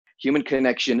human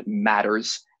connection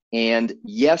matters. And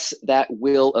yes, that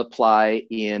will apply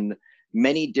in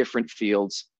many different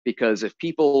fields, because if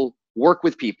people work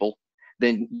with people,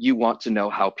 then you want to know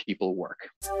how people work.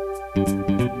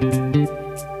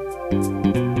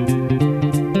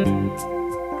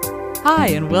 Hi,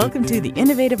 and welcome to the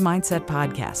Innovative Mindset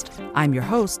Podcast. I'm your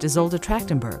host, Isolde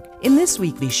Trachtenberg. In this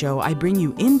weekly show, I bring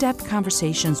you in-depth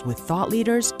conversations with thought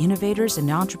leaders, innovators,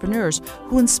 and entrepreneurs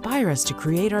who inspire us to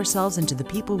create ourselves into the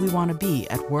people we want to be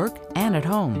at work and at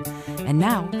home. And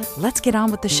now, let's get on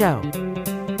with the show.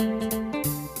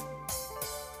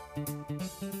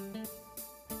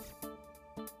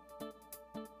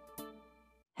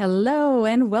 Hello,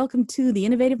 and welcome to the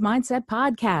Innovative Mindset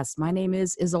Podcast. My name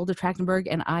is Isolde Trachtenberg,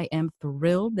 and I am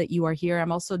thrilled that you are here.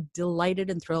 I'm also delighted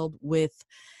and thrilled with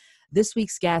this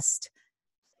week's guest.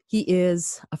 He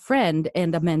is a friend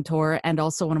and a mentor and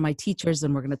also one of my teachers,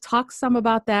 and we're going to talk some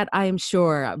about that, I am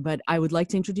sure. But I would like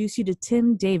to introduce you to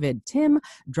Tim David. Tim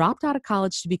dropped out of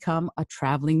college to become a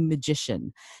traveling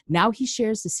magician. Now he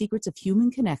shares the secrets of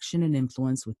human connection and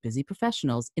influence with busy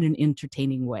professionals in an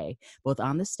entertaining way, both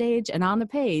on the stage and on the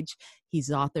page. He's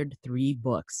authored 3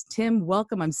 books. Tim,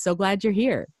 welcome. I'm so glad you're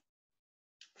here.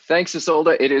 Thanks,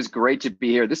 Isolde. It is great to be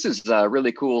here. This is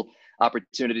really cool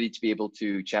opportunity to be able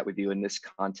to chat with you in this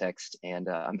context, and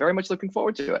I'm very much looking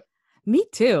forward to it. Me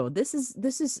too. This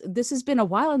has been a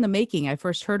while in the making. I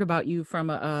first heard about you from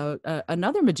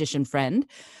another magician friend,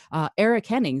 Eric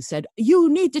Henning, said you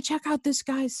need to check out this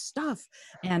guy's stuff,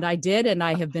 and I did, and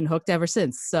I have been hooked ever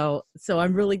since. So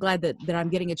I'm really glad that I'm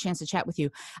getting a chance to chat with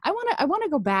you. I want to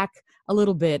go back a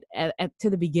little bit to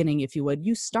the beginning, if you would.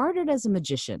 You started as a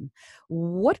magician.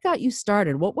 What got you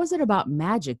started? What was it about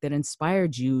magic that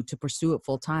inspired you to pursue it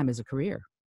full time as a career?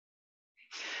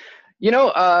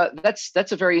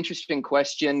 That's a very interesting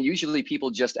question. Usually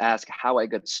people just ask how I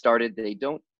got started. They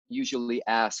don't usually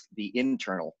ask the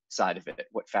internal side of it,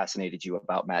 what fascinated you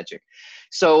about magic.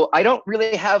 So I don't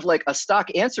really have like a stock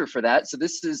answer for that. So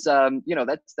this is,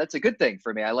 that's a good thing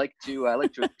for me. I like to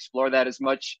explore that as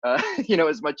much,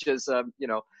 as much as,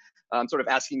 I'm sort of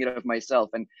asking it of myself.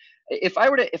 And if I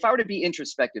were to be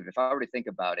introspective, if I were to think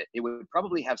about it, it would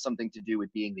probably have something to do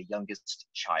with being the youngest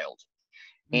child.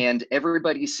 And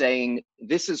everybody's saying,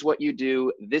 this is what you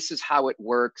do, this is how it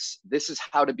works, this is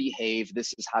how to behave,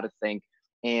 this is how to think,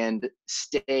 and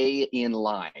stay in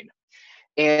line.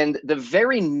 And the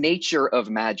very nature of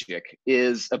magic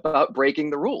is about breaking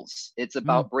the rules. It's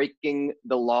about breaking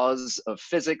the laws of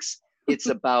physics. It's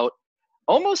about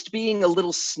almost being a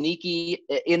little sneaky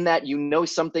in that you know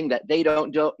something that they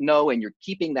don't know, and you're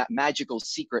keeping that magical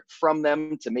secret from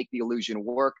them to make the illusion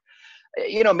work.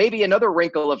 Maybe another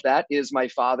wrinkle of that is my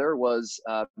father was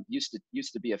used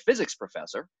to be a physics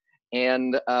professor,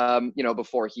 and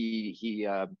before he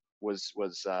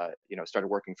started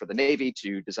working for the Navy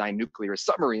to design nuclear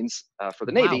submarines for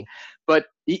the Navy. But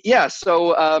yeah,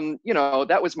 so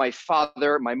that was my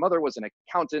father. My mother was an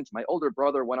accountant. My older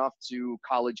brother went off to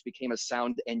college, became a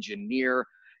sound engineer.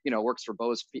 Works for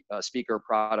Bose speaker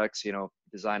products.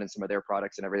 Designing some of their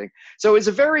products and everything. So it's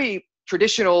a very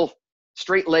traditional,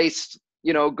 straight-laced,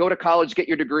 go to college, get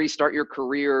your degree, start your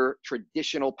career,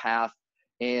 traditional path.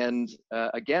 And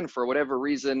again, for whatever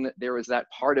reason, there was that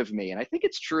part of me. And I think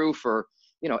it's true for,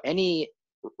 any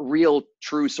real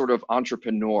true sort of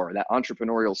entrepreneur. That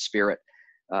entrepreneurial spirit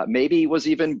maybe was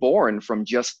even born from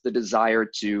just the desire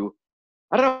to,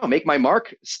 I don't know, make my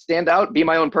mark, stand out, be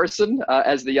my own person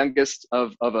as the youngest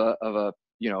of a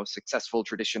successful,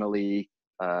 traditionally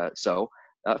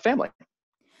family.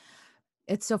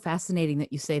 It's so fascinating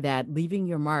that you say that, leaving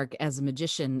your mark as a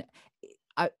magician.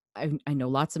 I know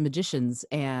lots of magicians,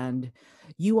 and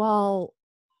you all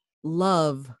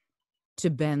love to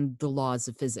bend the laws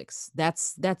of physics. That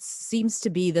seems to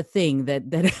be the thing that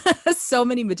so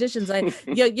many magicians,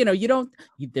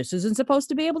 this isn't supposed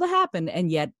to be able to happen, and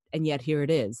yet here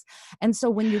it is. And so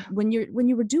when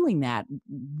you were doing that,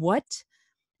 what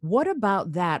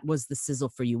about that was the sizzle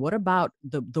for you? What about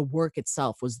the work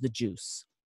itself was the juice?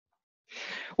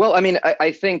 Well, I mean,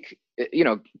 I think,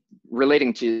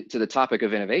 relating to the topic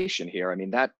of innovation here, I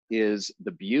mean, that is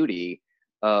the beauty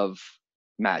of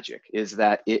magic, is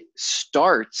that it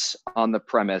starts on the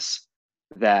premise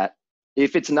that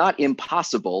if it's not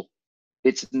impossible,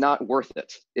 it's not worth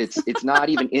it. It's not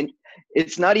even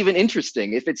it's not even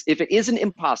interesting. If it isn't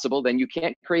impossible, then you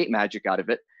can't create magic out of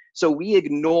it. So we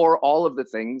ignore all of the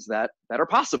things that are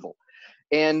possible.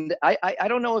 And I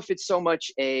don't know if it's so much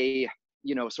a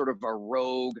sort of a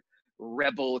rogue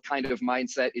rebel kind of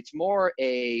mindset. It's more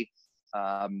a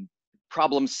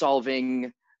problem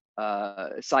solving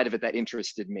side of it that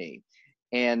interested me.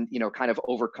 and kind of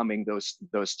overcoming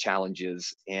those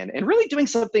challenges, and really doing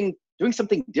something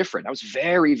different. I was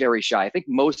very, very shy. I think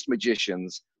most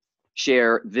magicians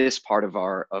share this part of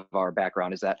our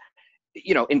background, is that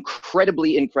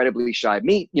incredibly shy.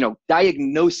 Me,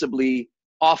 diagnosably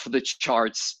off the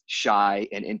charts shy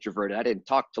and introverted. I didn't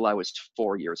talk till I was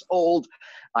 4 years old.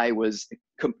 I was,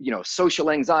 social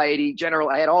anxiety, general.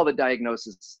 I had all the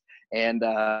diagnoses. And,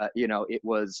 it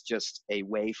was just a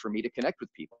way for me to connect with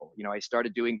people. I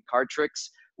started doing card tricks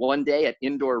one day at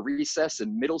indoor recess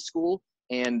in middle school,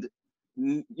 and,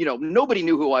 nobody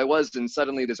knew who I was. And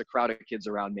suddenly there's a crowd of kids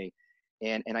around me.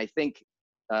 And I think,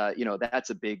 that's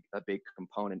a big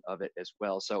component of it as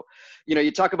well. So,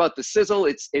 you talk about the sizzle,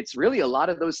 it's really a lot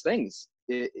of those things,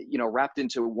 wrapped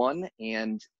into one,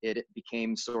 and it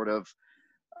became sort of,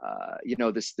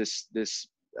 this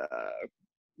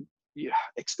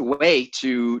way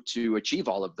to achieve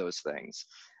all of those things.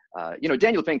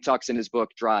 Daniel Pink talks in his book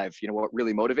Drive, what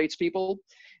really motivates people,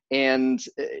 and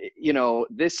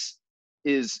this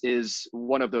is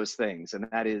one of those things, and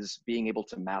that is being able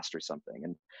to master something.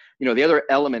 And the other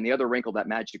element, the other wrinkle that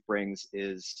magic brings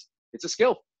is it's a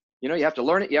skill. You have to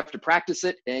learn it, you have to practice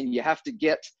it, and you have to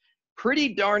get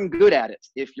pretty darn good at it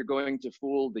if you're going to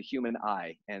fool the human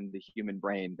eye and the human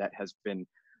brain that has been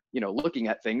looking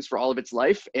at things for all of its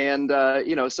life. And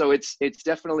so it's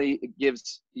definitely,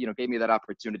 it gave me that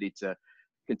opportunity to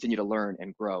continue to learn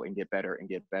and grow and get better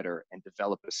and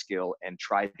develop a skill and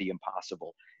try the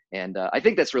impossible. And I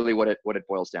think that's really what it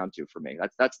boils down to for me.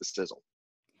 That's the sizzle.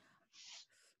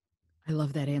 I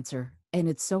love that answer. And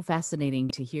it's so fascinating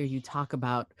to hear you talk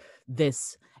about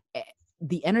this.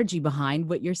 The energy behind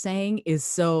what you're saying is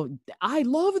so, I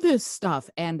love this stuff.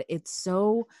 And it's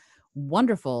so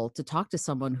wonderful to talk to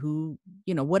someone who,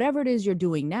 whatever it is you're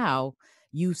doing now,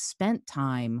 you spent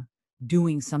time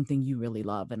doing something you really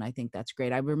love. And I think that's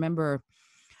great. I remember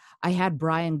I had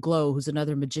Brian Glow, who's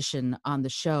another magician, on the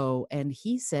show, and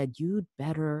he said, you'd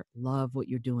better love what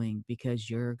you're doing because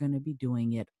you're going to be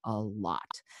doing it a lot.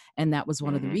 And that was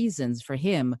one of the reasons for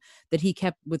him that he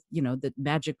kept with, that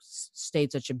magic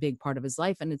stayed such a big part of his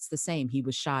life. And it's the same. He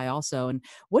was shy also. And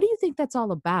what do you think that's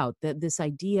all about? That this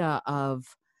idea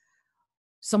of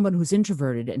someone who's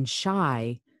introverted and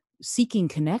shy seeking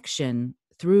connection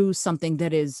through something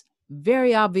that is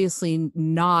very obviously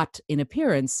not in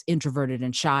appearance introverted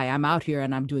and shy. I'm out here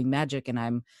and I'm doing magic and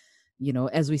I'm,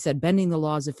 as we said, bending the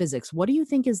laws of physics. What do you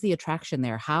think is the attraction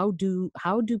there? How do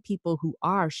people who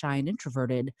are shy and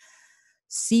introverted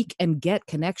seek and get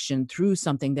connection through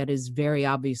something that is very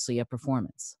obviously a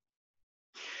performance?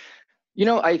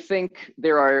 I think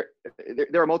there are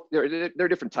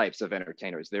different types of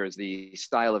entertainers. There is the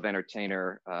style of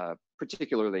entertainer,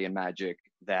 particularly in magic,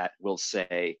 that will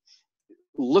say,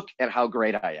 look at how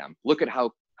great I am. Look at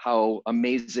how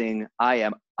amazing I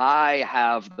am. I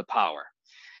have the power.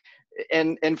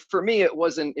 And for me, it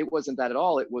wasn't that at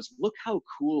all. It was, look how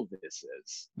cool this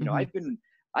is. I've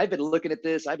been looking at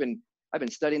this. I've been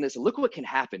studying this. And look what can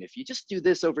happen if you just do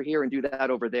this over here and do that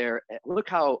over there. Look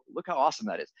how awesome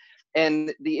that is.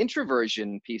 And the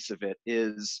introversion piece of it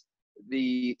is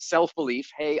the self-belief.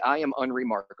 Hey, I am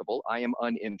unremarkable. I am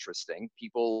uninteresting.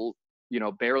 People,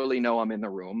 barely know I'm in the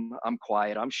room. I'm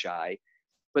quiet. I'm shy.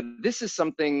 But this is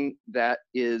something that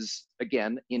is,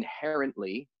 again,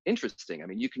 inherently interesting. I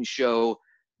mean, you can show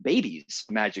babies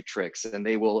magic tricks and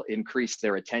they will increase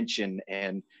their attention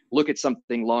and look at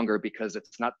something longer because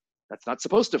that's not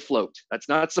supposed to float. That's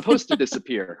not supposed to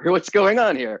disappear. What's going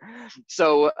on here?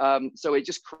 So it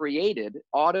just created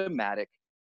automatic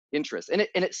interest. And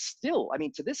it still, I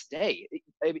mean, to this day,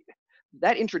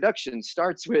 that introduction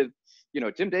starts with,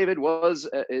 Tim David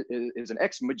is an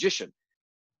ex-magician.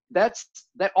 That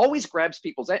always grabs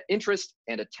people's interest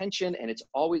and attention. And it's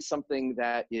always something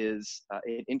that is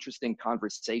an interesting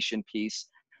conversation piece,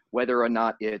 whether or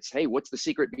not it's, hey, what's the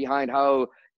secret behind how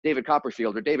David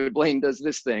Copperfield or David Blaine does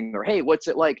this thing, or hey, what's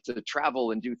it like to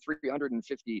travel and do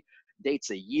 350 dates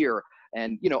a year?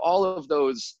 And all of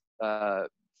those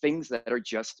things that are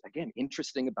just, again,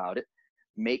 interesting about it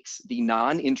makes the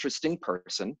non-interesting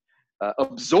person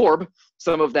absorb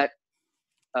some of that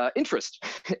interest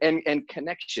and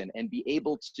connection and be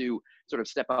able to sort of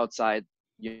step outside,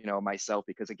 myself,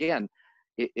 because again,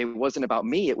 it wasn't about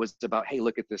me. It was about, hey,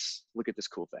 look at this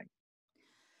cool thing.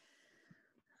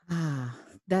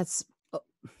 That's,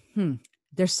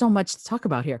 there's so much to talk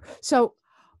about here. So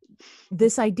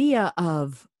this idea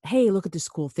of, hey, look at this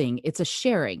cool thing. It's a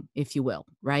sharing, if you will,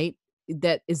 right?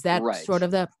 That right. Sort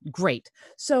of the great.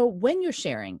 So when you're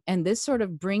sharing, and this sort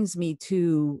of brings me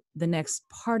to the next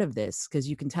part of this, because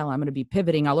you can tell I'm going to be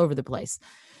pivoting all over the place.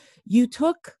 You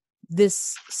took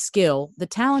this skill, the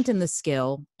talent and the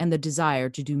skill and the desire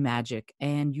to do magic,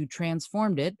 and you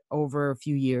transformed it over a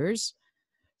few years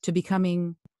to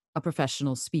becoming a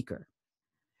professional speaker.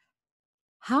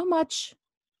 How much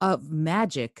of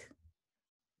magic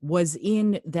was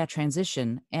in that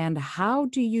transition, and how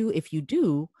do you, if you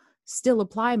do, still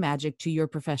apply magic to your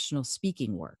professional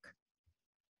speaking work?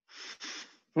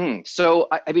 So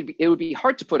I mean, it would be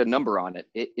hard to put a number on it.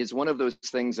 It is one of those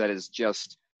things that is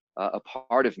just a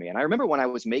part of me. And I remember when I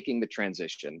was making the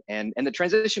transition, and the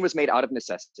transition was made out of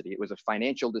necessity. It was a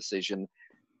financial decision,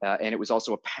 and it was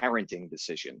also a parenting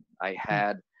decision. I Mm.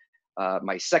 had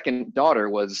my second daughter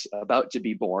was about to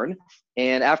be born,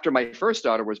 and after my first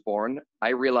daughter was born, I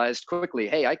realized quickly,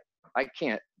 hey, I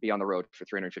can't be on the road for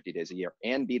 350 days a year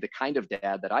and be the kind of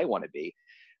dad that I want to be.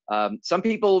 Some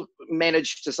people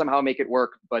manage to somehow make it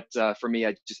work, but for me,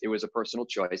 it was a personal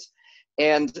choice.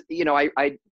 And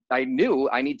I knew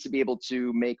I need to be able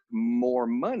to make more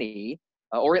money,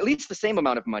 or at least the same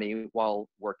amount of money while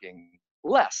working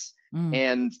less. Mm.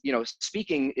 And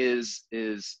speaking is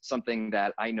something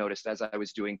that I noticed as I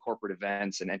was doing corporate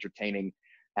events and entertaining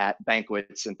at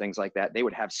banquets and things like that. They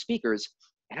would have speakers,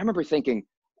 and I remember thinking,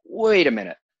 wait a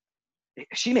minute,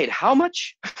 she made how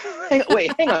much?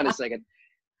 Wait, hang on a second.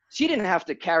 She didn't have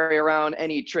to carry around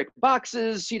any trick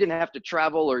boxes. She didn't have to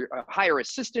travel or hire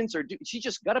assistants she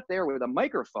just got up there with a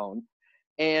microphone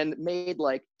and made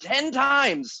like 10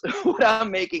 times what I'm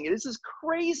making. This is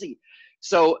crazy.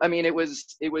 So, I mean, it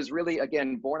was really,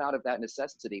 again, born out of that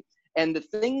necessity. And the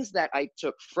things that I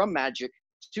took from magic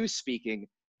to speaking,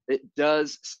 it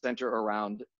does center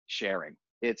around sharing.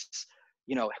 It's,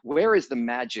 where is the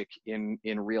magic in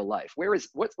real life?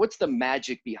 What's the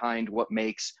magic behind what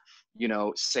makes,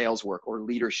 sales work or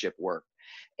leadership work?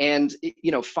 And,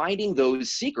 finding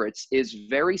those secrets is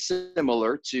very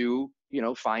similar to,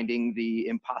 finding the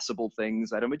impossible things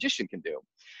that a magician can do.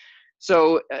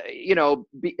 So,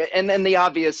 and then the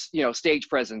obvious, stage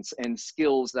presence and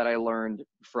skills that I learned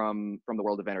from the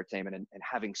world of entertainment, and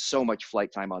having so much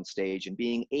flight time on stage and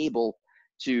being able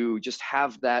to just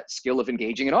have that skill of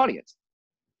engaging an audience.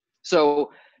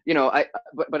 So,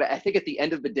 but I think at the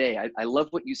end of the day, I love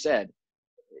what you said.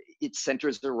 It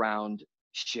centers around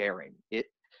sharing it.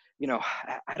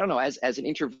 I don't know, as an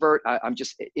introvert, I'm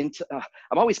just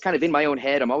I'm always kind of in my own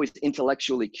head. I'm always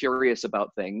intellectually curious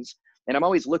about things, and I'm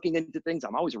always looking into things.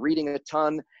 I'm always reading a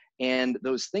ton, and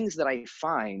those things that I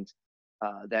find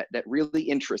that really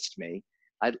interest me,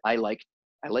 I like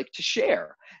to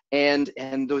share. And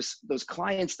those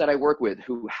clients that I work with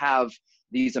who have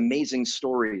these amazing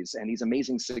stories and these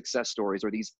amazing success stories,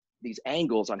 or these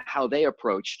angles on how they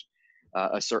approached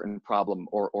a certain problem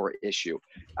or issue,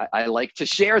 I like to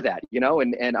share that,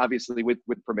 and obviously with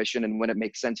permission and when it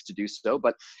makes sense to do so.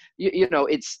 But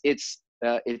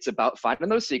it's about finding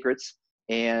those secrets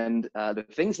and the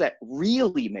things that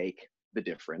really make the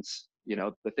difference,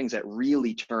 the things that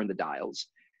really turn the dials,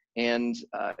 and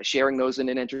sharing those in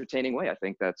an entertaining way. I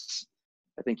think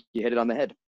you hit it on the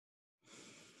head.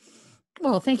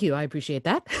 Well, thank you. I appreciate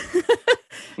that.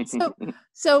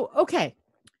 So okay.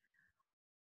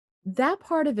 That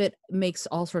part of it makes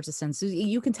all sorts of sense.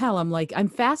 You can tell I'm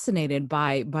fascinated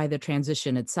by the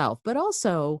transition itself, but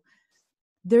also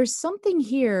there's something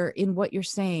here in what you're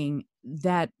saying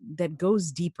that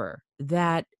goes deeper,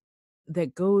 that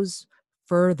goes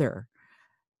further.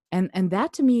 And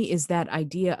that to me is that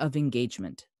idea of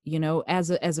engagement.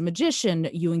 As a magician,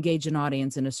 you engage an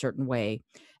audience in a certain way.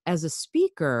 As a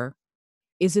speaker,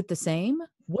 is it the same?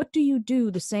 What do you do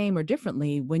the same or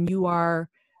differently when you are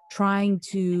trying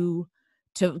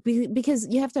because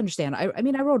you have to understand, I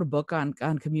mean, I wrote a book on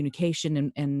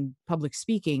communication and public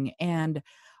speaking. And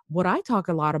what I talk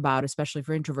a lot about, especially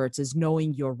for introverts, is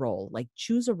knowing your role. Like,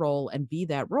 choose a role and be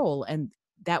that role, and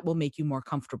that will make you more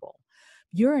comfortable.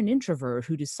 You're an introvert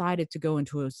who decided to go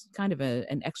into kind of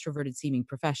an extroverted seeming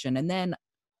profession, and then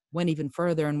went even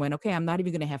further and went, okay, I'm not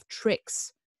even going to have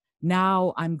tricks.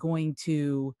 Now I'm going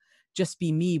to just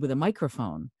be me with a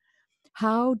microphone.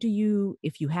 How do you,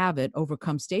 if you have it,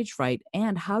 overcome stage fright?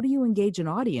 And how do you engage an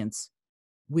audience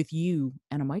with you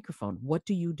and a microphone? What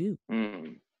do you do?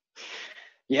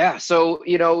 Yeah. So,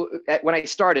 when I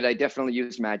started, I definitely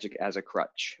used magic as a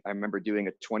crutch. I remember doing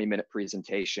a 20-minute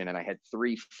presentation, and I had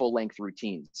 3 full-length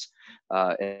routines.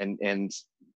 And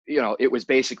it was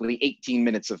basically 18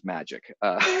 minutes of magic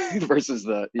versus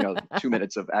the 2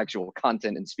 minutes of actual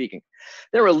content and speaking.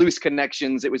 There were loose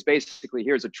connections. It was basically,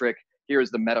 here's a trick,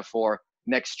 here's the metaphor,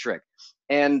 next trick.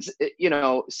 And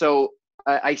so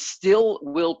I still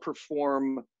will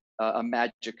perform a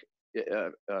magic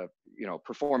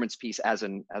performance piece as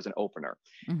an opener.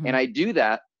 Mm-hmm. And I do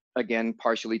that again,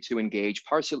 partially to engage,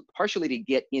 partially to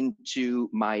get into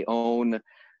my own,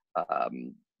 I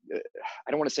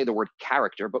don't want to say the word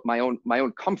character, but my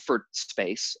own comfort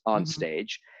space on Mm-hmm.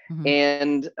 stage.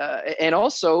 Mm-hmm. And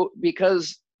also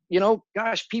because,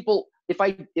 gosh, people, if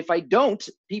I don't,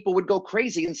 people would go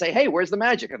crazy and say, hey, where's the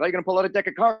magic? I thought you were going to pull out a deck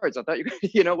of cards. I thought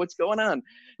what's going on?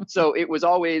 So it was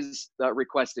always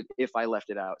requested if I left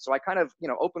it out. So I kind of,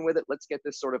 open with it. Let's get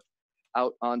this sort of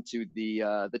out onto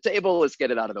the table. Let's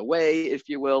get it out of the way, if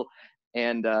you will.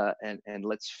 And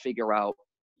let's figure out,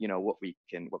 what we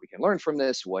can learn from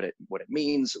this, what it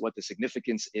means, what the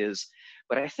significance is.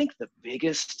 But I think the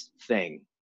biggest thing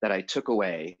that I took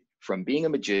away from being a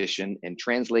magician and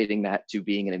translating that to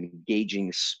being an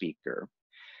engaging speaker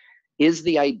is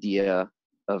the idea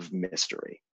of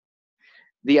mystery.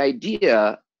 The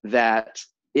idea that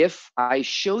if I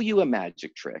show you a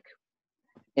magic trick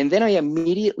and then I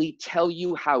immediately tell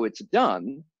you how it's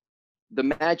done, the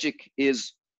magic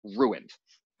is ruined.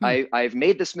 I've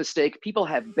made this mistake. People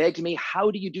have begged me,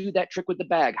 how do you do that trick with the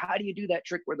bag? How do you do that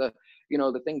trick where the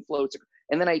thing floats?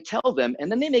 And then I tell them,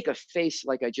 and then they make a face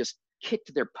like I just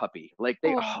kicked their puppy. Like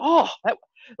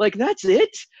that's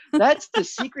it? That's the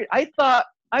secret? I thought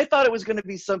it was going to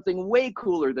be something way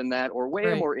cooler than that, or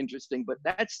way more interesting, but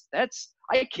that's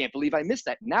I can't believe I missed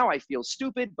that. Now I feel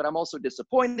stupid, but I'm also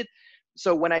disappointed.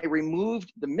 So when I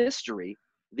removed the mystery,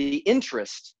 the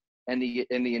interest and the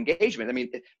engagement, I mean,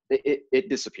 it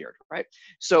disappeared, right?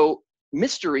 So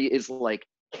mystery is like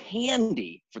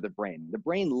candy for the brain. The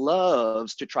brain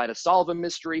loves to try to solve a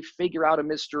mystery, figure out a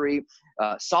mystery,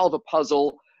 solve a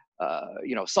puzzle,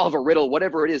 solve a riddle,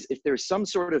 whatever it is. If there's some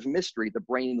sort of mystery, the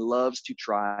brain loves to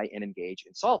try and engage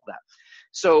and solve that.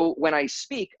 So when I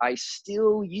speak, I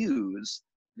still use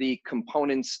the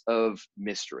components of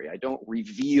mystery. I don't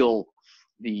reveal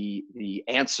the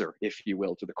answer, if you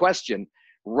will, to the question.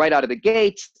 Right out of the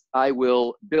gate, I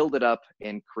will build it up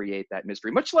and create that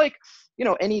mystery. Much like,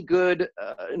 any good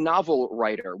novel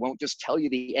writer won't just tell you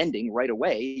the ending right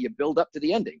away. You build up to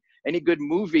the ending. Any good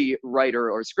movie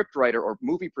writer or script writer or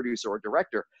movie producer or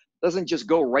director doesn't just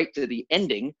go right to the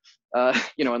ending,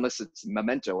 unless it's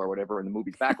Memento or whatever and the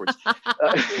movie's backwards.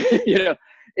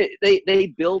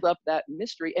 They build up that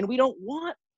mystery, and we don't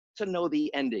want to know the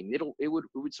ending. It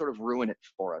would sort of ruin it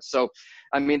for us. So,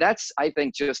 I mean, that's, I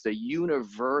think, just a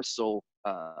universal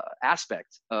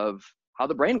aspect of how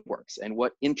the brain works and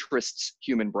what interests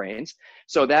human brains.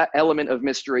 So that element of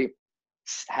mystery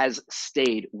has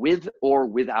stayed with or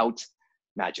without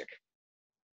magic.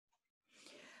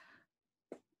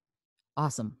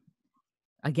 Awesome.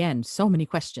 Again, so many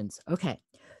questions. Okay.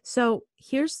 So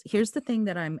here's the thing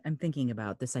that I'm thinking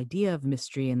about, this idea of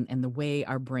mystery and the way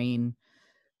our brain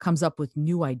comes up with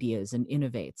new ideas and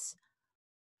innovates.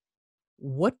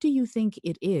 What do you think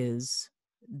it is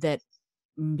that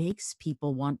makes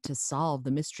people want to solve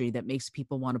the mystery, that makes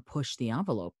people want to push the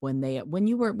envelope when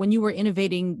you were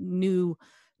innovating new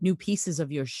pieces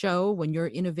of your show, when you're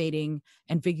innovating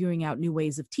and figuring out new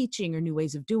ways of teaching or new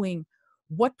ways of doing?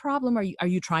 What problem are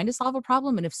you trying to solve a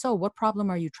problem? And if so, what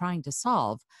problem are you trying to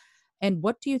solve? And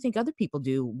what do you think other people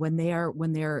do when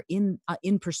they're in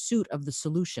pursuit of the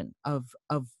solution of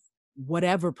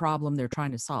whatever problem they're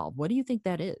trying to solve? What do you think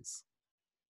that is?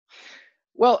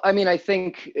 Well, I mean, I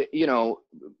think,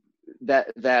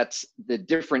 that the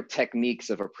different techniques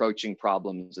of approaching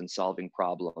problems and solving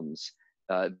problems,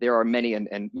 there are many,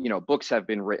 and books have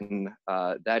been written.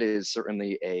 That is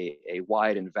certainly a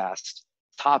wide and vast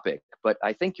topic. But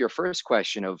I think your first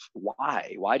question of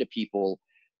why do people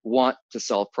want to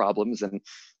solve problems, and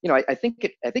I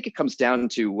think it comes down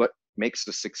to what makes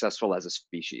us successful as a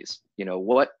species.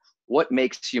 What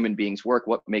makes human beings work,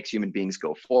 what makes human beings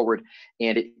go forward.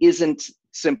 And it isn't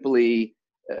simply,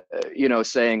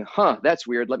 saying, that's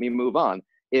weird, let me move on.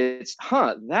 It's,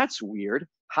 that's weird.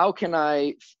 How can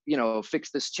I, fix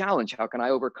this challenge? How can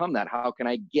I overcome that? How can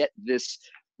I get this,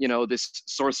 this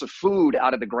source of food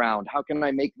out of the ground? How can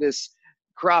I make this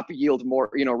crop yield more,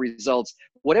 results?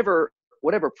 Whatever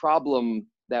problem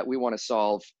that we want to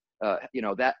solve,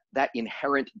 that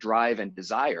inherent drive and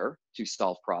desire to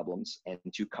solve problems and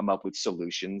to come up with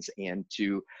solutions and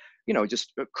to,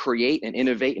 just create and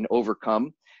innovate and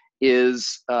overcome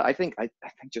is, I think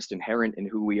just inherent in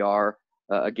who we are,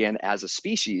 again, as a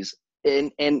species.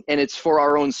 And it's for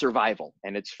our own survival,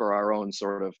 and it's for our own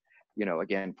sort of,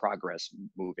 again, progress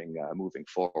moving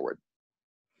forward.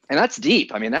 And that's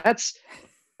deep. I mean,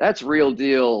 that's real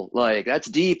deal. Like, that's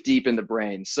deep in the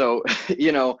brain. So,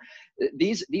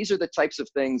 these are the types of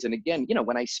things. And again,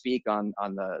 when I speak on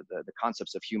the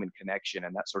concepts of human connection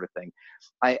and that sort of thing,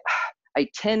 I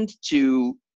tend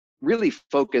to really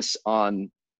focus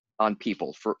on on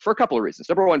people for a couple of reasons.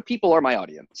 Number one, people are my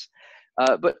audience.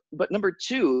 But number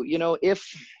two,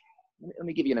 let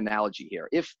me give you an analogy here.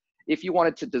 If you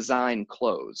wanted to design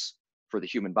clothes for the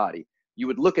human body, you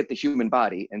would look at the human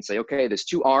body and say, okay, there's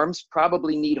two arms,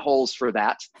 probably need holes for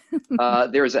that.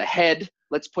 There's a head,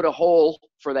 let's put a hole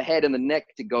for the head and the neck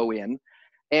to go in.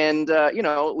 And,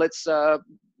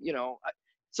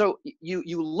 so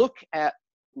you look at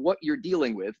what you're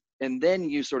dealing with, and then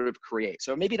you sort of create.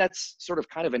 So maybe that's sort of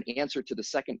kind of an answer to the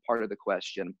second part of the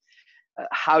question.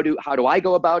 How do I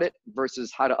go about it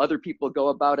versus how do other people go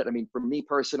about it? I mean, for me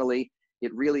personally,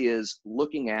 it really is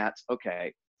looking at,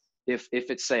 okay, if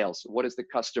it's sales, what is the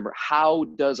customer? How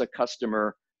does a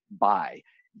customer buy?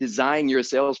 Design your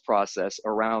sales process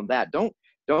around that.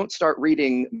 Don't start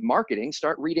reading marketing,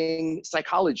 start reading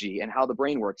psychology and how the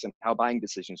brain works and how buying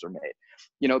decisions are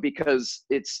made, because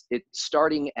it's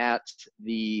starting at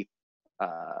the,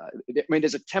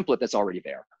 there's a template that's already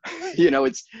there.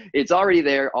 It's already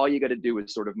there. All you got to do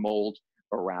is sort of mold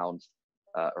around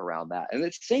that. And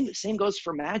the same goes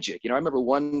for magic. I remember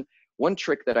one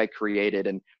trick that I created,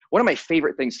 and one of my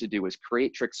favorite things to do is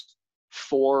create tricks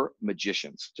for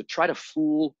magicians, to try to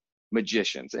fool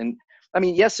magicians. And I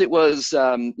mean, yes, it was,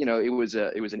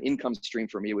 it was an income stream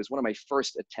for me. It was one of my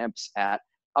first attempts at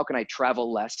how can I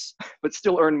travel less, but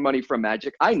still earn money from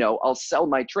magic. I know I'll sell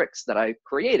my tricks that I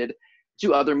created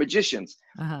to other magicians.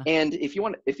 Uh-huh. And if you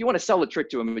want to sell a trick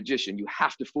to a magician, you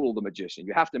have to fool the magician.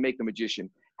 You have to make the magician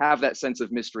have that sense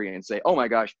of mystery and say, oh my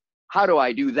gosh, how do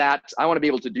I do that? I want to be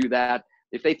able to do that.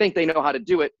 If they think they know how to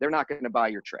do it, they're not going to buy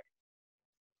your trick.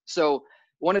 So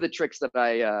one of the tricks that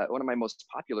one of my most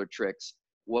popular tricks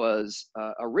was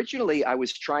originally I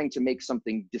was trying to make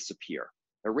something disappear.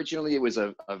 Originally, it was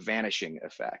a vanishing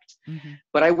effect. Mm-hmm.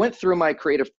 But I went through my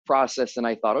creative process and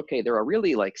I thought, okay, there are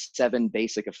really like 7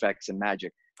 basic effects in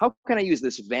magic. How can I use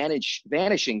this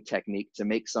vanishing technique to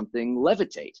make something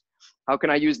levitate? How can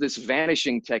I use this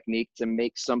vanishing technique to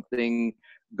make something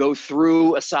go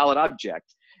through a solid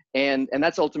object? And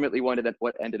that's ultimately what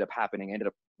ended up happening. It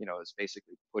was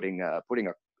basically putting a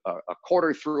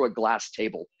quarter through a glass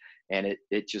table. And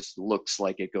it just looks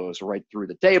like it goes right through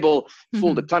the table.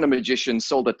 Fooled a ton of magicians,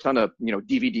 sold a ton of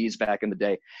DVDs back in the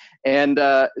day, and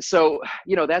so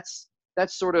that's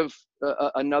sort of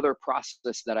another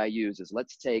process that I use is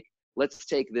let's take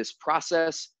this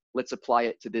process, let's apply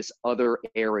it to this other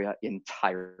area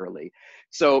entirely.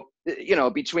 So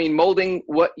between molding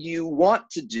what you want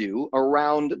to do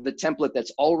around the template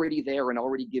that's already there and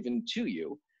already given to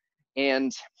you,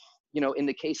 and in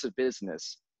the case of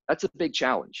business, that's a big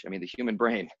challenge. I mean, the human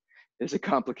brain is a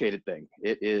complicated thing.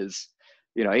 It is,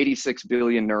 86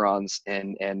 billion neurons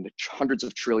and hundreds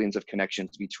of trillions of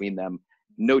connections between them.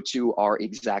 No two are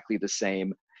exactly the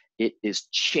same. It is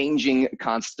changing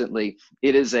constantly.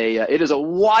 It is a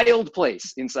wild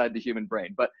place inside the human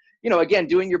brain. But again,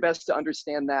 doing your best to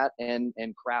understand that and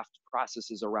craft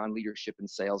processes around leadership and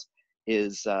sales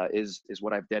is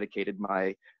what I've dedicated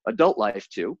my adult life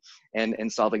to,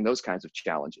 and solving those kinds of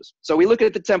challenges. So we look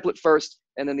at the template first,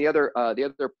 and then the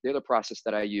other process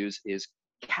that I use is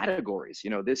categories.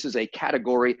 This is a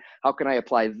category. How can I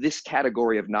apply this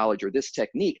category of knowledge or this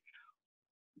technique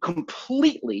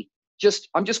completely?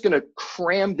 I'm just going to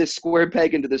cram this square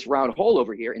peg into this round hole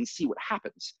over here and see what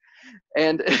happens.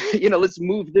 And let's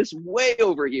move this way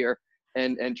over here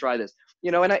and try this.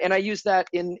 And I use that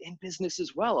in business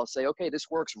as well. I'll say, okay,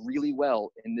 this works really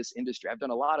well in this industry. I've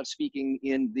done a lot of speaking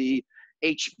in the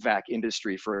HVAC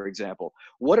industry, for example.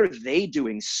 What are they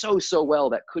doing so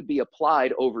well that could be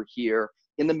applied over here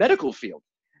in the medical field?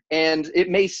 And it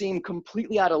may seem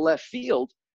completely out of left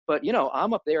field, but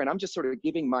I'm up there and I'm just sort of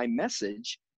giving my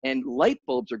message, and light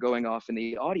bulbs are going off in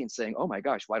the audience saying, oh my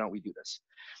gosh, why don't we do this?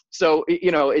 So,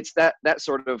 it's that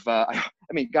sort of, I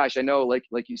know, like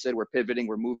you said, we're pivoting,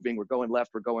 we're moving, we're going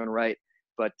left, we're going right.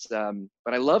 But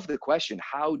I love the question,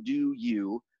 how do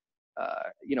you,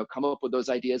 come up with those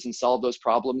ideas and solve those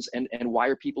problems? And why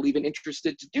are people even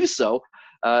interested to do so?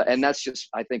 And that's just,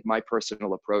 I think, my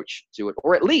personal approach to it.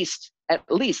 Or at least,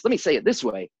 let me say it this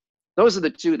way. Those are the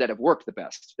 2 that have worked the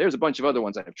best. There's a bunch of other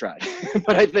ones I have tried,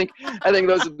 but I think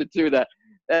those are the 2 that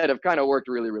have kind of worked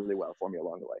really, really well for me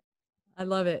along the way. I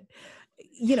love it.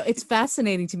 It's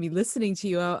fascinating to me listening to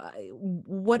you.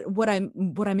 What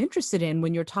I'm interested in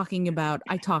when you're talking about,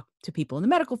 I talk to people in the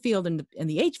medical field and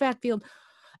the HVAC field,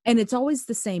 and it's always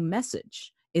the same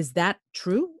message. Is that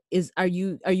true? Are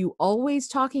you always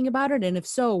talking about it? And if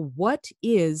so, what's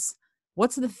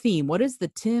the theme? What is the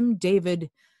Tim David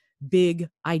big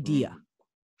idea?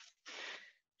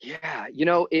 Yeah,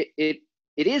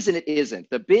 it is and it isn't.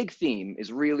 The big theme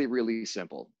is really, really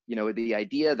simple. The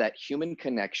idea that human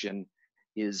connection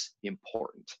is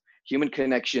important. Human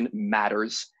connection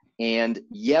matters. And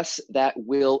yes, that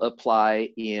will apply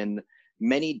in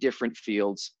many different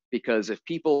fields, because if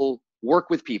people work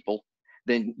with people,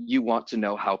 then you want to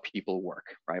know how people work,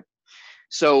 right?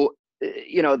 So,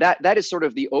 that is sort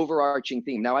of the overarching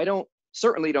theme. Now, I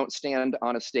certainly don't stand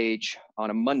on a stage on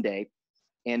a Monday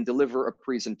and deliver a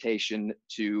presentation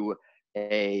to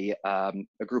a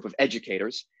group of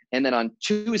educators, and then on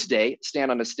Tuesday stand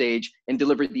on a stage and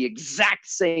deliver the exact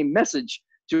same message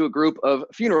to a group of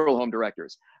funeral home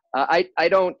directors. I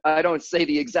don't say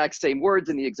the exact same words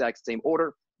in the exact same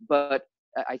order, but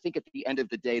I think at the end of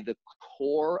the day, the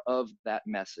core of that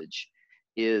message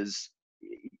is,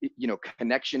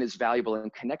 connection is valuable,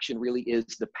 and connection really is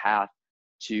the path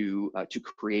to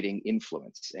creating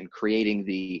influence and creating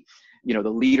the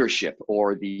leadership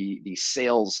or the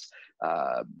sales,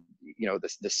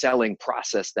 the selling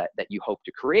process that you hope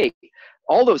to create.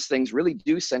 All those things really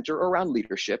do center around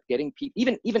leadership, getting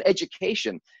people, even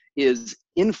education is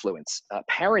influence,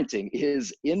 parenting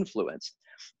is influence.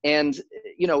 And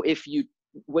if you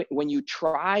when you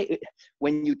try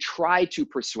to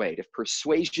persuade, if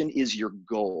persuasion is your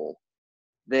goal,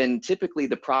 then typically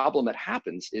the problem that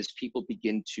happens is people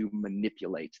begin to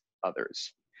manipulate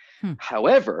others.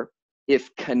 However,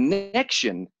 if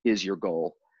connection is your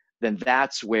goal, then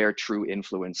that's where true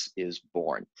influence is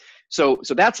born. So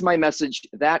that's my message.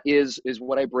 That is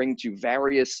what I bring to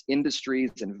various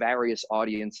industries and various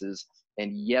audiences.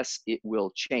 And yes, it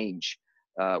will change.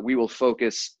 We will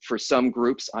focus for some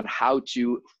groups on how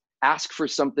to ask for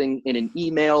something in an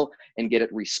email and get it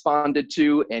responded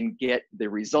to and get the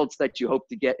results that you hope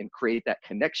to get and create that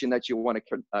connection that you want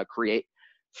to create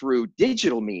through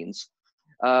digital means.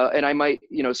 And I might,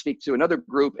 speak to another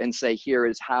group and say, here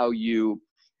is how you,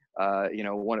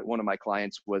 one of my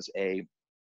clients was a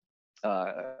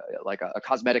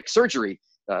cosmetic surgery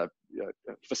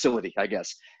facility, I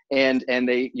guess. And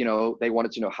they, they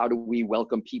wanted to know, how do we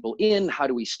welcome people in? How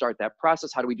do we start that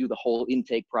process? How do we do the whole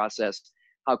intake process?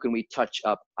 How can we touch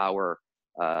up our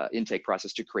intake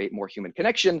process to create more human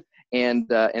connection and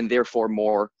therefore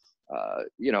more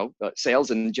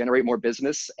sales and generate more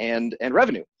business and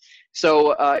revenue?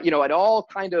 So, it all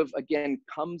kind of, again,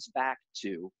 comes back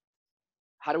to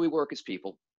how do we work as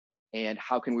people and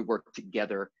how can we work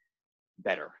together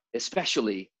better,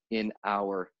 especially in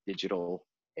our digital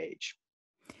age.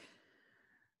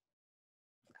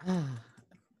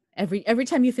 Every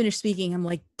time you finish speaking, I'm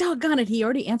like, doggone it, he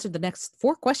already answered the next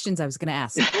 4 questions I was going to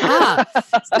ask.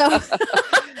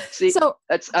 See, so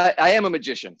I am a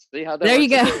magician. See how that there works?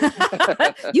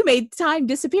 You go. You made time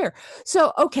disappear.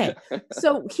 So, okay.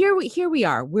 So here we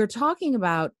are. We're talking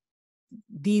about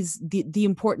the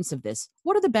importance of this.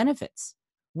 What are the benefits?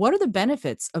 What are the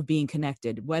benefits of being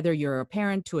connected, whether you're a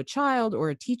parent to a child or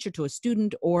a teacher to a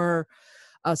student or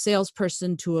a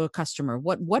salesperson to a customer?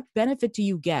 What benefit do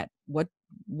you get? What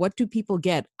do people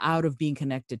get out of being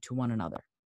connected to one another?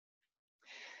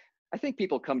 I think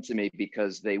people come to me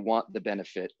because they want the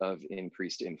benefit of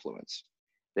increased influence.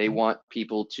 They want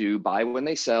people to buy when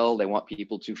they sell. They want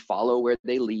people to follow where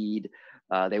they lead.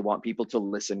 They want people to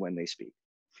listen when they speak.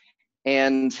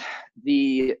 And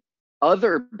the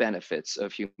other benefits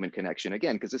of human connection,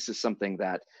 again, because this is something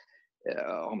that,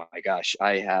 oh my gosh,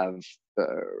 I have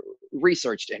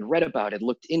researched and read about and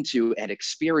looked into and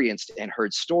experienced and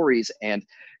heard stories. And,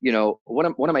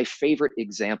 one of my favorite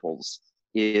examples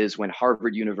is when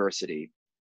Harvard University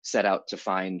set out to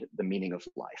find the meaning of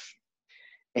life.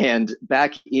 And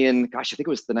back in, I think it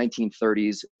was the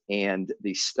 1930s, and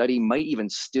the study might even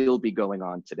still be going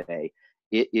on today.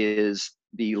 It is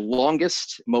the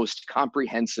longest, most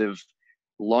comprehensive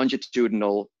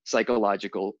longitudinal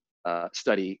psychological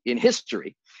study in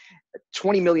history.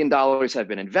 $20 million have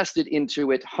been invested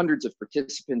into it. Hundreds of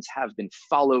participants have been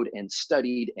followed and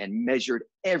studied and measured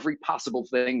every possible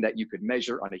thing that you could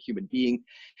measure on a human being.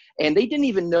 And they didn't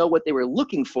even know what they were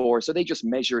looking for. So they just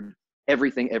measured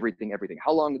everything.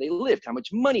 How long they lived, how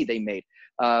much money they made,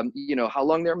 how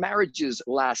long their marriages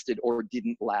lasted or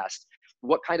didn't last,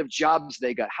 what kind of jobs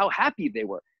they got, how happy they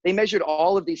were. They measured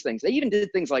all of these things. They even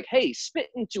did things like, hey, spit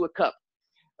into a cup.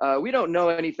 We don't know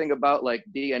anything about like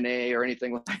DNA or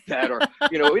anything like that, or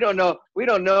we don't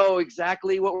know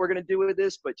exactly what we're going to do with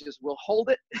this, but just we'll hold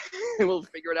it and we'll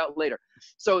figure it out later.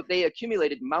 So they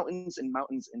accumulated mountains and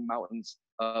mountains and mountains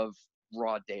of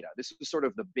raw data. This was sort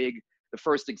of the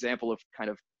first example of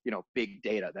kind of big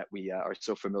data that we are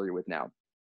so familiar with now.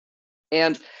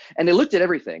 And they looked at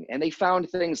everything and they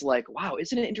found things like, wow,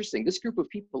 isn't it interesting? This group of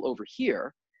people over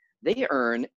here, they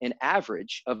earn an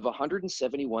average of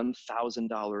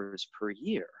 $171,000 per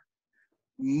year,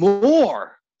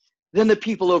 more than the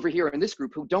people over here in this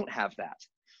group who don't have that.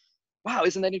 Wow,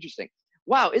 isn't that interesting?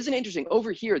 Wow, isn't it interesting?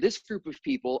 Over here, this group of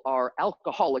people are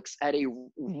alcoholics at a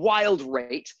wild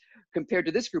rate compared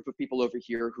to this group of people over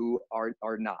here who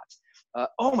are not.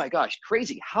 Oh my gosh,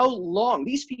 crazy. How long?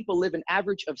 These people live an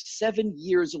average of 7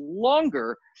 years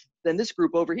longer than this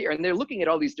group over here. And they're looking at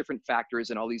all these different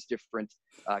factors and all these different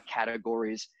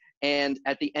categories. And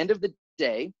at the end of the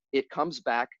day, it comes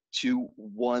back to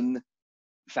one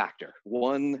factor,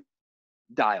 one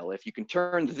dial. If you can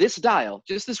turn this dial,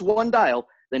 just this one dial,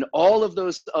 then all of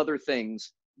those other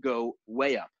things go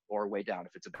way up or way down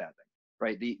if it's a bad thing,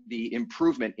 right? The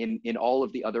improvement in all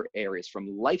of the other areas, from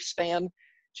lifespan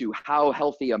to how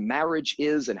healthy a marriage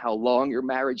is and how long your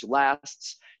marriage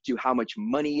lasts, to how much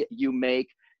money you make,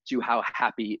 to how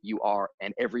happy you are,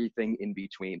 and everything in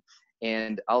between.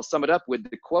 And I'll sum it up with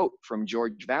the quote from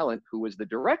George Valent, who was the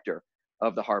director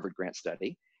of the Harvard Grant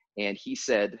Study. And he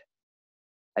said,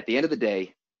 at the end of the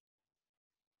day,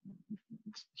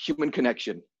 human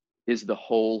connection is the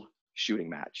whole shooting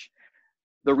match.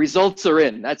 The results are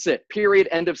in. That's it. Period.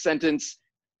 End of sentence.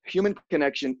 Human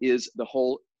connection is the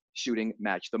whole shooting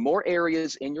match. The more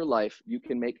areas in your life you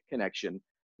can make connection,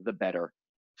 the better.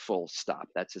 Full stop.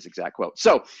 That's his exact quote.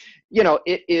 So,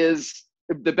 it is,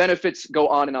 the benefits go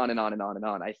on and on and on and on and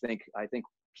on. I think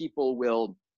people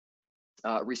will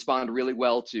respond really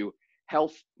well to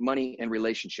health, money, and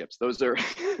relationships. Those are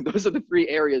the three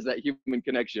areas that human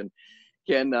connection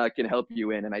can help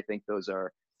you in. And I think those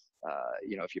are,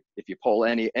 if you poll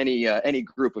any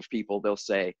group of people, they'll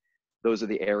say those are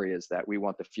the areas that we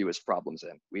want the fewest problems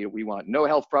in. We want no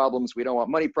health problems, we don't want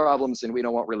money problems, and we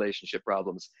don't want relationship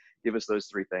problems. Give us those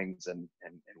three things, and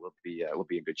we'll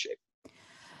be in good shape.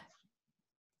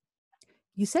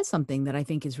 You said something that I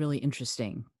think is really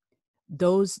interesting.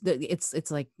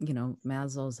 It's like,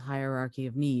 Maslow's hierarchy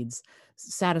of needs.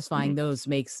 Satisfying those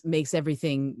makes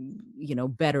everything,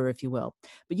 better, if you will.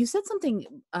 But you said something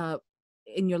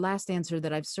in your last answer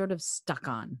that I've sort of stuck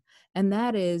on, and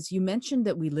that is, you mentioned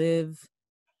that we live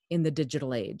in the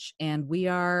digital age, and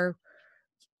we're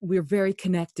very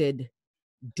connected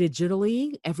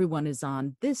digitally. Everyone is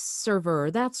on this server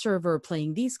or that server,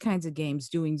 playing these kinds of games,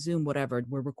 doing Zoom, whatever.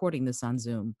 We're recording this on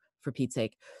Zoom, for Pete's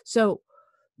sake. So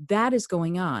that is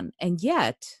going on. And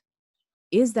yet,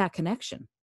 is that connection?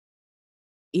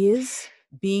 Is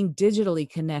being digitally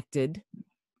connected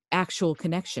actual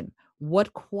connection?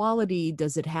 What quality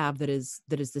does it have that is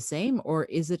the same, or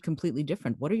is it completely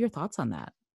different? What are your thoughts on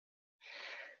that?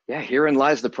 Yeah, herein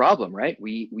lies the problem, right?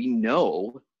 We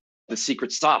know the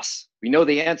secret sauce. We know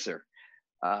the answer.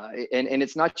 And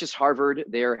it's not just Harvard.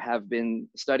 There have been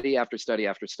study after study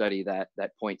after study that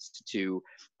points to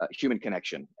human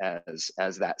connection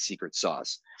as that secret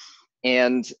sauce.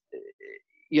 And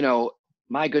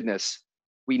my goodness,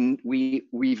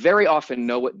 we very often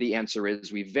know what the answer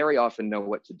is. We very often know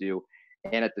what to do,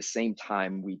 and at the same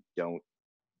time, we don't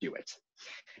do it.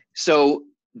 So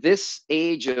this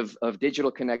age of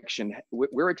digital connection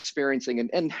we're experiencing,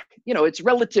 and it's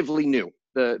relatively new.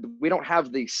 We don't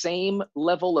have the same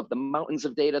level of the mountains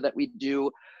of data that we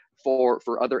do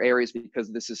for other areas,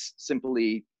 because this is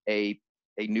simply a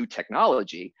new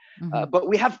technology. But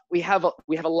we have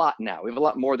a lot now. We have a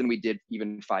lot more than we did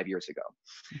even 5 years ago.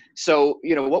 So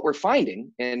what we're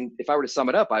finding, and if I were to sum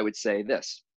it up, I would say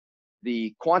this: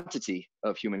 the quantity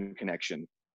of human connection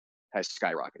has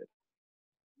skyrocketed.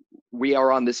 We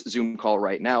are on this Zoom call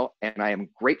right now, and I am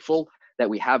grateful that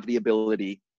we have the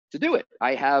ability to do it.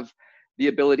 I have the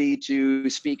ability to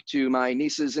speak to my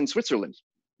nieces in Switzerland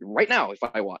right now if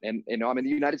I want, and I'm in the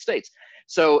United States.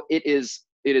 So it is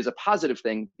a positive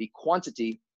thing. The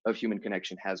quantity of human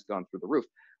connection has gone through the roof.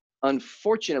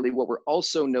 Unfortunately, what we're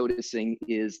also noticing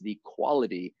is the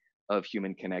quality of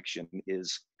human connection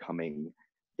is coming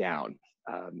down.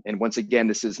 And once again,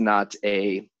 this is not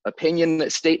a opinion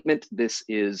statement. This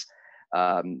is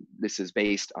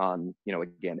based on,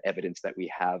 again, evidence that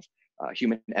we have.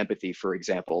 Human empathy, for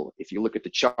example, if you look at the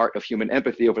chart of human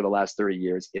empathy over the last 30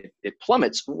 years, it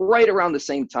plummets right around the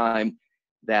same time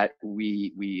that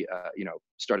we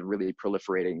started really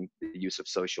proliferating the use of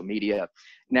social media.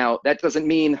 Now, that doesn't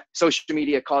mean social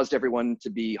media caused everyone to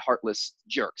be heartless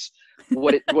jerks.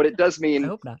 What it does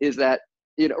mean is that,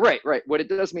 right. What it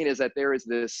does mean is that there is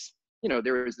this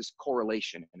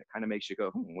correlation, and it kind of makes you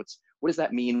go, what does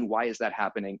that mean? Why is that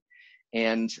happening?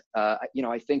 And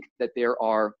I think that there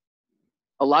are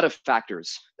a lot of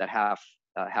factors that have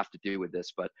to do with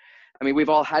this. But I mean, we've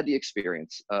all had the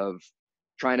experience of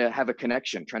trying to have a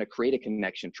connection, trying to create a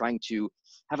connection, trying to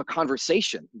have a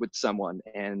conversation with someone,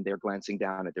 and they're glancing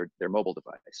down at their mobile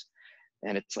device.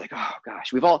 And it's like, oh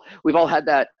gosh, we've all had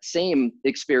that same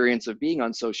experience of being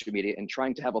on social media and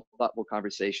trying to have a thoughtful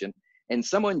conversation, and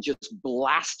someone just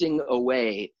blasting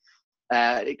away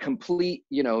complete,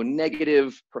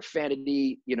 negative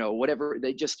profanity, whatever.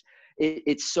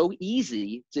 It's so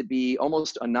easy to be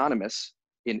almost anonymous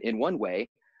in one way.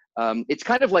 It's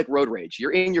kind of like road rage.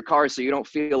 You're in your car, so you don't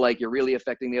feel like you're really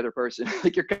affecting the other person.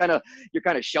 Like you're kind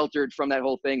of sheltered from that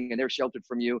whole thing, and they're sheltered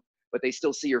from you, but they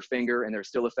still see your finger and they're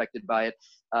still affected by it.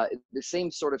 The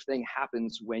same sort of thing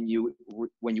happens when you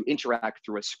interact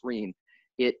through a screen.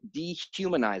 It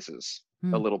dehumanizes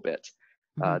a little bit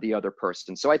the other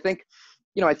person. So I think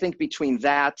between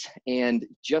that and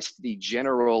just the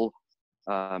general,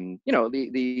 the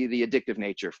addictive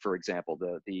nature, for example,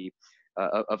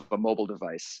 of a mobile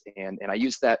device, and I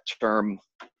use that term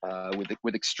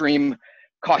with extreme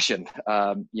caution.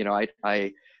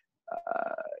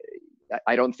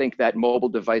 I don't think that mobile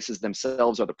devices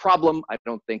themselves are the problem. I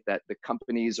don't think that the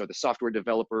companies or the software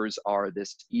developers are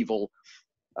this evil,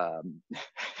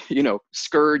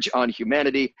 scourge on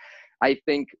humanity. I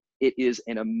think it is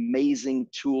an amazing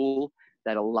tool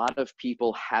that a lot of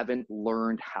people haven't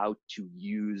learned how to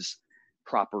use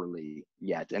properly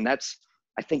yet. And I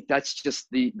think that's just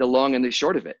the long and the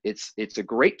short of it. It's a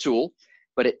great tool,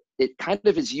 but it kind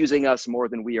of is using us more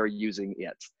than we are using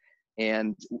it.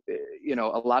 And,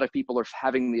 a lot of people are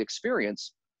having the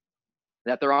experience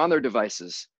that they're on their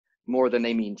devices more than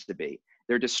they mean to be.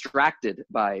 They're distracted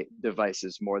by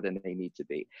devices more than they need to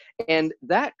be. And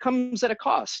that comes at a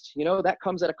cost, that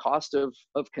comes at a cost of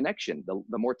connection.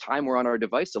 The more time we're on our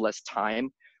device, the less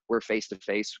time we're face to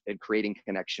face and creating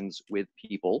connections with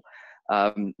people.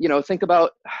 Think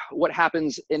about what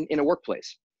happens in a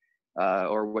workplace,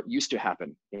 or what used to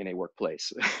happen in a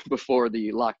workplace before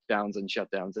the lockdowns and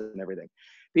shutdowns and everything.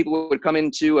 People would come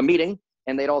into a meeting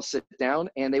and they'd all sit down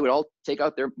and they would all take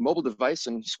out their mobile device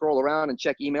and scroll around and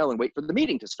check email and wait for the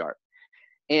meeting to start.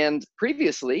 And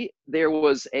previously there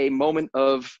was a moment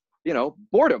of,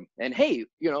 boredom and, hey,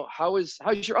 how's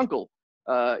your uncle?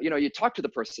 You talk to the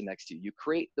person next to you. You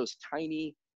create those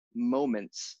tiny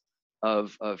moments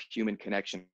of human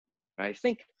connection. And I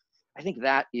think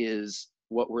that is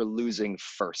what we're losing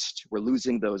first. We're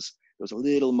losing those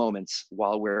little moments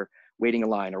while we're waiting in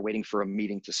line or waiting for a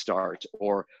meeting to start,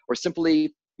 or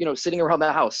simply, sitting around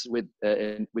the house with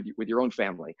your own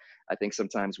family. I think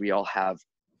sometimes we all have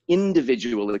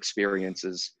individual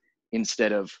experiences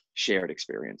instead of shared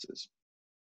experiences.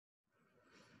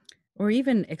 Or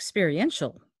even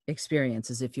experiential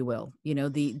experiences, if you will.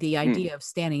 The idea of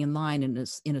standing in line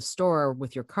in a store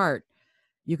with your cart.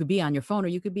 You could be on your phone, or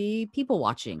you could be people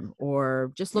watching,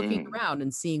 or just looking around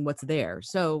and seeing what's there.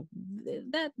 So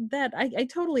that I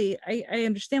totally I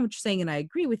understand what you're saying, and I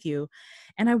agree with you.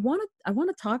 And I want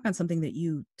to talk on something that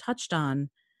you touched on,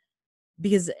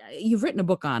 because you've written a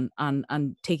book on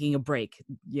taking a break,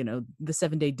 the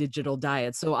 7-day digital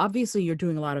diet. So obviously you're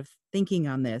doing a lot of thinking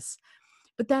on this.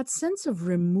 But that sense of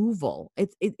removal,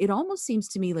 it almost seems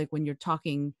to me like when you're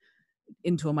talking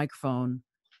into a microphone,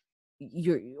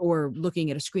 or looking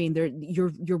at a screen,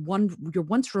 you're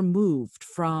once removed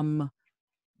from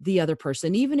the other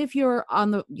person, even if you're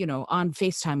on on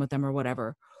FaceTime with them or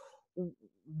whatever.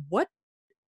 What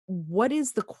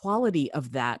is the quality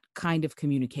of that kind of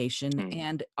communication,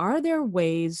 and are there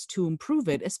ways to improve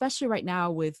it, especially right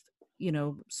now with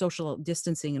social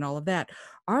distancing and all of that?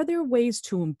 Are there ways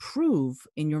to improve,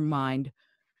 in your mind,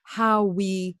 how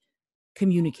we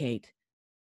communicate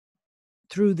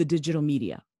through the digital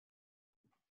media?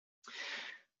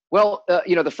 Well,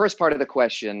 the first part of the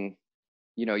question,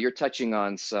 you're touching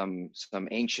on some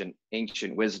ancient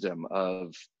wisdom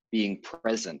of being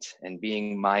present and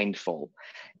being mindful,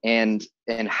 and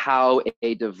how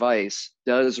a device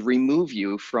does remove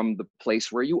you from the place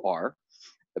where you are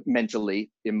mentally,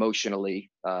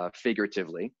 emotionally,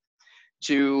 figuratively,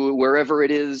 to wherever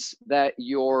it is that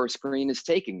your screen is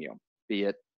taking you, be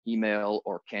it email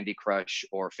or Candy Crush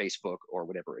or Facebook or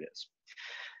whatever it is.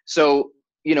 So,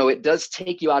 it does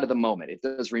take you out of the moment. It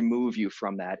does remove you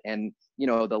from that. And,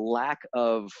 the lack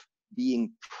of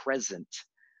being present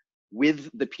with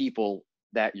the people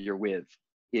that you're with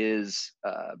is,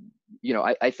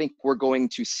 I think we're going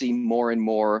to see more and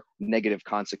more negative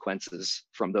consequences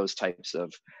from those types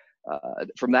of,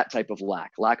 from that type of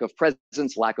lack of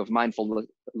presence, lack of mindfulness,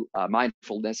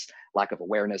 lack of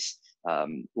awareness,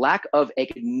 lack of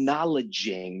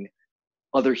acknowledging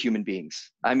other human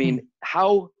beings. I mean,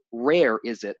 how rare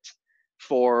is it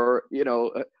for,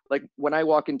 like when I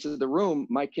walk into the room,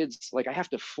 my kids, like I have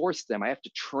to force them, I have to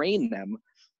train them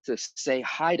to say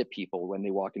hi to people when they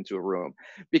walk into a room,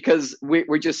 because we're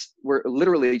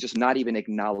literally just not even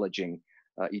acknowledging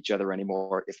each other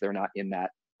anymore if they're not in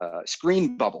that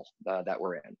screen bubble that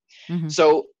we're in. Mm-hmm.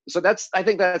 So I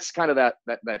think that's kind of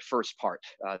that first part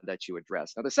that you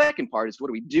addressed. Now the second part is, what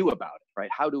do we do about it, right?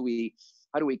 How do we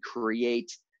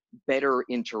create better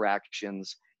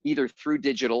interactions, either through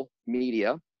digital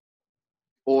media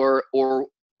or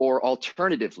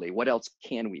alternatively, what else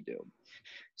can we do?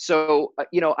 So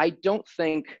I don't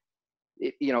think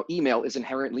email is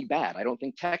inherently bad. I don't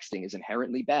think texting is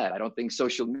inherently bad. I don't think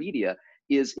social media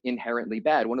is inherently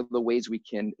bad. One of the ways we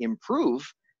can improve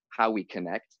how we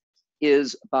connect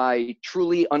is by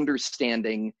truly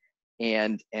understanding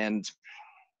and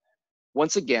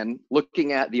once again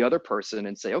looking at the other person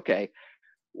and say, okay,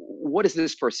 what does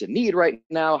this person need right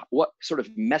now? What sort of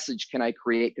message can I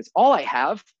create? Because all I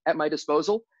have at my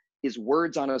disposal is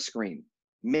words on a screen,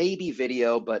 maybe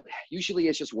video, but usually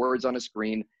it's just words on a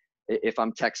screen if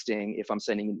I'm texting, if I'm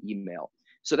sending an email.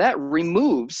 So that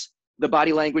removes the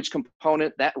body language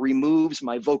component, that removes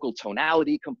my vocal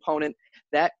tonality component,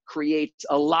 that creates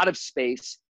a lot of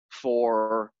space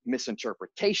for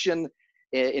misinterpretation.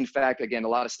 In fact, again, a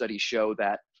lot of studies show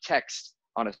that text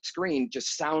on a screen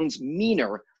just sounds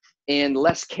meaner and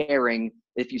less caring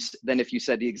than if you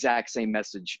said the exact same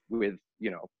message with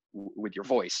your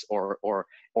voice or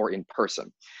in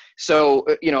person. So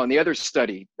in the other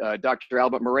study, Dr.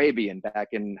 Albert Mehrabian back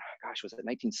in, was it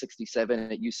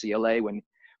 1967 at UCLA,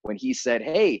 when he said,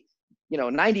 hey,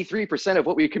 93% of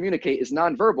what we communicate is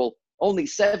nonverbal, only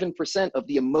 7% of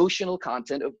the emotional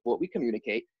content of what we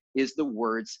communicate is the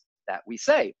words that we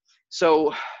say.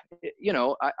 So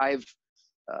I've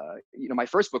my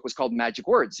first book was called Magic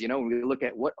Words. We look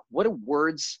at what do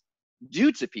words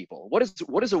do to people? What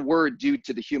does a word do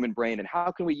to the human brain, and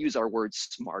how can we use our words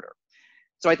smarter?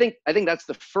 So I think that's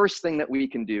the first thing that we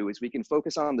can do, is we can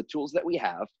focus on the tools that we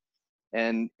have,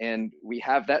 and we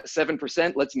have that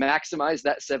 7%. Let's maximize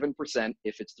that 7%.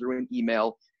 If it's through an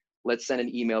email, let's send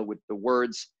an email with the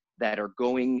words that are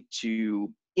going to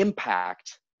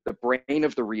impact the brain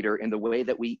of the reader in the way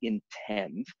that we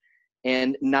intend,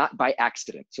 and not by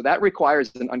accident. So that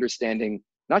requires an understanding,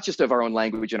 not just of our own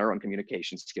language and our own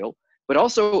communication skill, but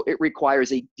also it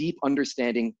requires a deep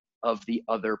understanding of the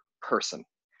other person.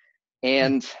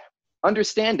 And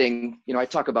understanding, I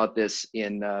talk about this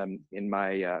in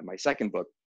my second book,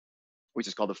 which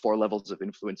is called The 4 Levels of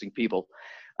Influencing People.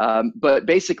 But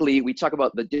basically, we talk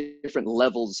about the different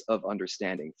levels of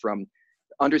understanding, from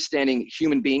understanding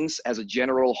human beings as a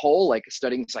general whole, like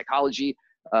studying psychology,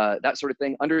 that sort of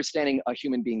thing, understanding a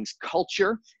human being's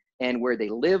culture and where they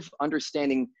live,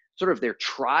 understanding sort of their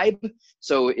tribe.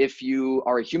 So if you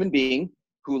are a human being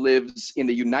who lives in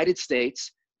the United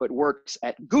States but works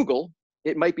at Google,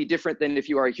 it might be different than if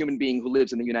you are a human being who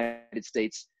lives in the United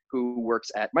States who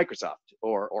works at Microsoft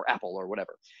or Apple or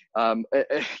whatever.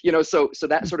 So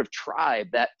that sort of tribe,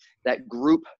 that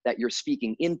group that you're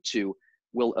speaking into,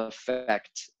 will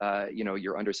affect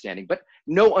your understanding. But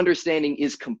no understanding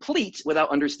is complete without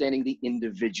understanding the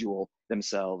individual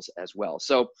themselves as well.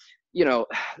 So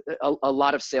a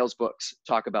lot of sales books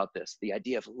talk about this, the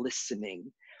idea of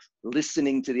listening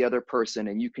to the other person,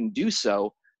 and you can do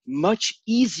so much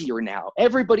easier now.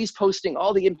 Everybody's posting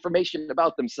all the information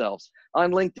about themselves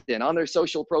on LinkedIn, on their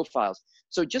social profiles.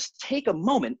 So just take a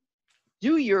moment,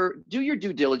 do your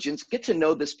due diligence, get to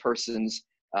know this person's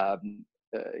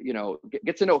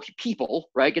get to know people,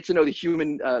 right? Get to know the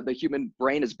human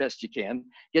brain as best you can.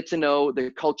 Get to know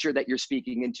the culture that you're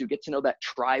speaking into. Get to know that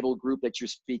tribal group that you're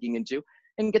speaking into,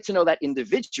 and get to know that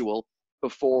individual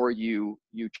before you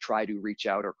try to reach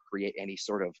out or create any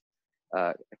sort of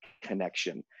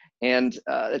connection. And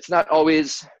it's not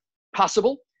always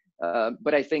possible,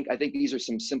 but I think these are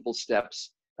some simple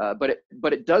steps. But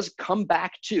it does come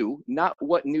back to not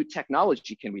what new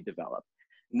technology can we develop,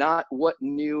 not what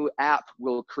new app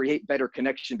will create better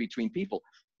connection between people.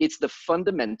 It's the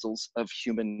fundamentals of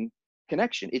human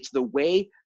connection. It's the way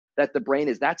that the brain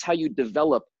is. That's how you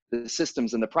develop the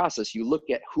systems and the process. You look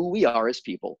at who we are as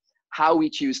people, how we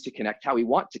choose to connect, how we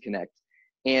want to connect.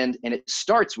 And it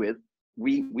starts with,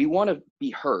 we want to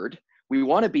be heard. We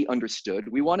want to be understood.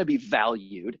 We want to be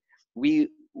valued. We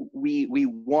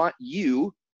want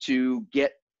you to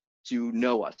get to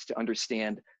know us, to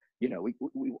understand.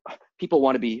 People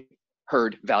want to be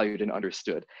heard, valued, and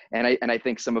understood. And I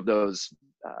think some of those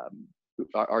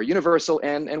are universal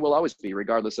and will always be,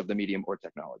 regardless of the medium or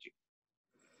technology.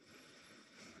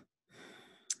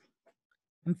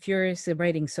 I'm furiously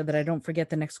writing so that I don't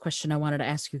forget the next question I wanted to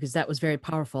ask you, because that was very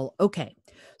powerful. Okay.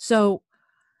 So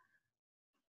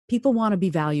people want to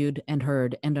be valued and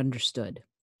heard and understood.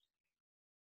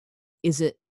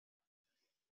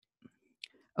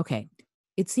 Okay.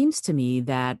 It seems to me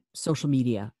that social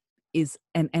media is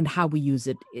and how we use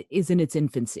it is in its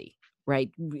infancy, right?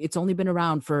 It's only been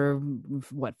around for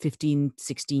what, 15,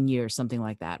 16 years, something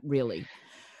like that, really.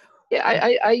 Yeah,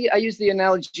 I use the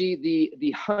analogy,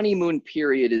 the honeymoon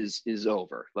period is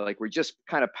over. Like we're just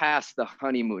kind of past the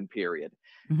honeymoon period.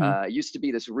 Mm-hmm. It used to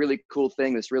be this really cool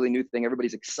thing, this really new thing.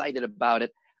 Everybody's excited about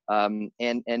it.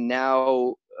 And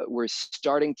now we're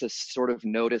starting to sort of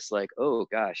notice, like, oh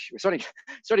gosh, we're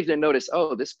starting to notice,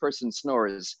 oh, this person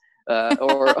snores,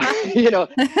 or you know,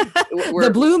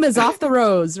 The bloom is off the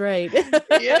rose, right?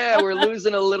 yeah, we're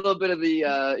losing a little bit of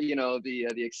the you know, the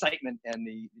excitement and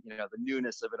the, you know, the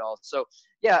newness of it all. So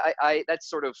yeah, I that's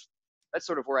sort of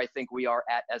where I think we are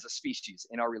at as a species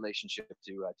in our relationship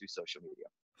to social media.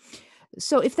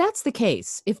 So if that's the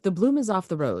case, if the bloom is off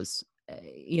the rose,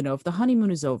 you know, if the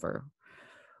honeymoon is over,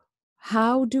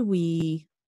 how do we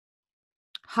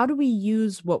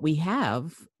use what we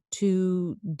have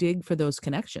to dig for those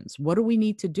connections? What do we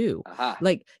need to do? Aha.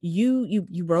 Like you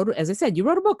wrote, as I said, you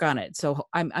wrote a book on it. So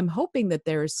I'm hoping that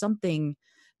there is something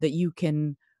that you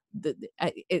can, that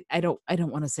I don't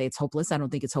want to say it's hopeless. I don't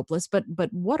think it's hopeless, but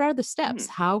what are the steps?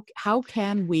 Hmm. How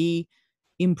can we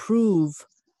improve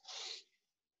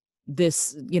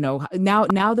this, you know, now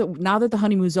that the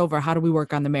honeymoon's over, how do we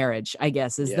work on the marriage, I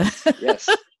guess, is Yes, the yes.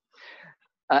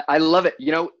 I love it.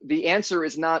 You know, the answer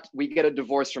is not we get a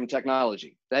divorce from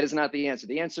technology. That is not the answer.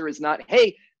 The answer is not,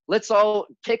 hey, let's all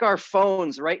take our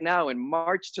phones right now and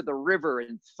march to the river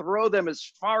and throw them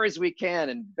as far as we can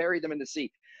and bury them in the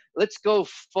sea. Let's go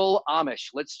full Amish.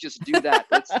 Let's just do that.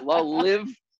 Let's all live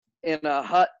in a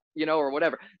hut, you know, or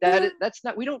whatever. That's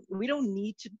not, we don't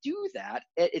need to do that.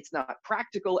 It's not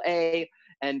practical, A,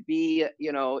 and B,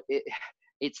 you know,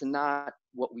 it's not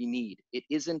what we need. It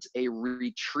isn't a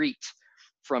retreat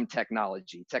from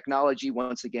technology. Technology,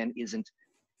 once again, isn't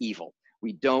evil.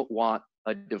 We don't want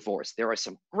a divorce. There are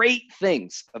some great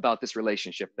things about this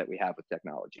relationship that we have with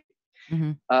technology.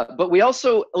 Mhm. But we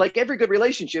also, like every good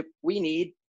relationship, we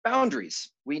need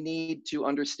boundaries. We need to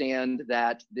understand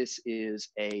that this is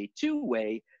a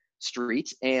two-way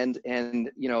street. And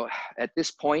you know, at this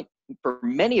point, for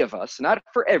many of us, not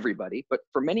for everybody, but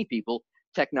for many people,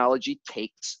 technology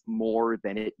takes more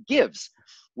than it gives.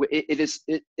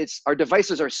 It's our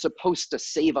devices are supposed to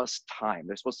save us time.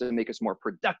 They're supposed to make us more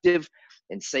productive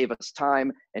and save us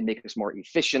time and make us more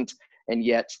efficient. And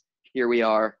yet here we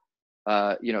are,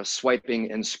 you know,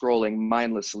 swiping and scrolling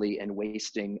mindlessly and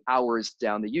wasting hours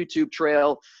down the YouTube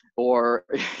trail, or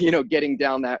you know, getting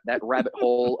down that rabbit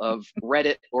hole of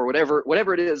Reddit or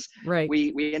whatever it is. Right.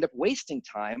 We end up wasting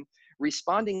time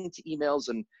responding to emails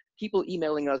and people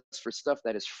emailing us for stuff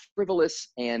that is frivolous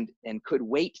and could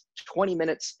wait 20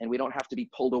 minutes and we don't have to be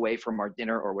pulled away from our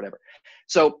dinner or whatever.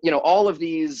 So, you know, all of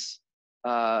these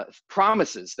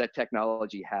promises that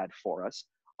technology had for us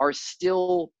are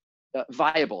still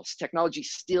viable. Technology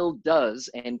still does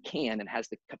and can and has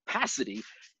the capacity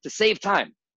to save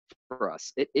time for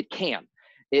us. It can.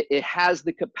 It has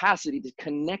the capacity to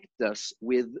connect us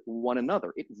with one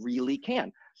another. It really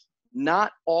can.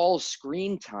 Not all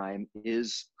screen time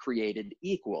is created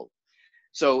equal.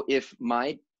 So if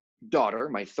my daughter,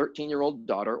 my 13-year-old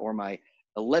daughter, or my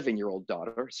 11-year-old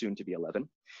daughter, soon to be 11,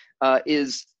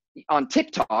 is on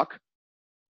TikTok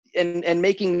and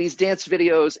making these dance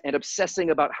videos and obsessing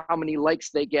about how many likes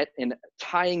they get and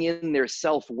tying in their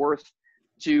self-worth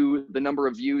to the number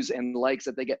of views and likes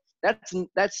that they get,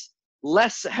 that's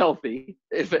less healthy,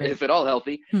 if at all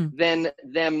healthy, than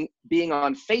them being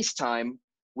on FaceTime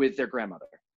with their grandmother.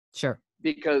 Sure.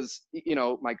 Because, you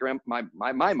know,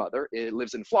 my mother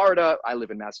lives in Florida. I live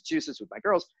in Massachusetts with my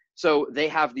girls. So they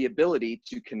have the ability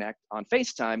to connect on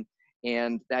FaceTime.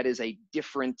 And that is a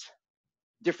different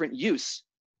use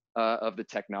of the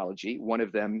technology. One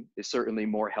of them is certainly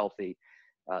more healthy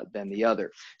than the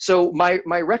other. So my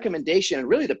recommendation, and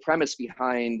really the premise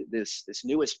behind this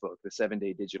newest book, The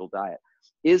 7-Day Digital Diet,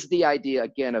 is the idea,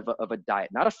 again, of a diet,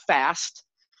 not a fast.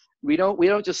 We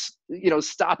don't just, you know,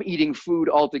 stop eating food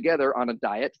altogether on a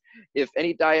diet. If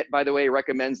any diet, by the way,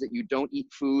 recommends that you don't eat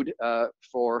food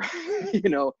for, you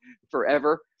know,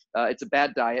 forever, it's a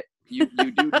bad diet. You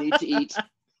do need to eat.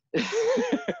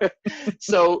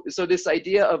 So this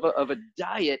idea of a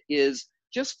diet is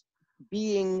just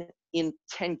being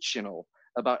intentional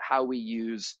about how we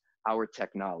use our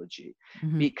technology,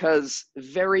 because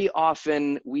very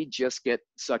often we just get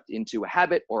sucked into a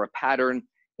habit or a pattern,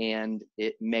 and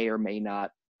it may or may not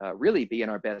really be in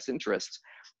our best interests.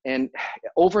 And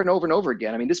over and over and over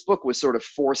again, I mean, this book was sort of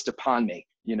forced upon me,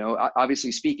 you know,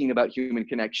 obviously speaking about human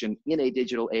connection in a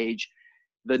digital age.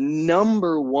 The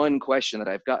number one question that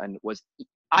I've gotten was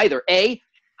either A,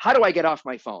 how do I get off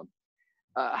my phone?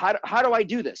 How do I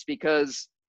do this? Because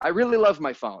I really love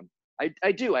my phone.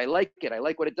 I do. I like it. I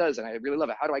like what it does, and I really love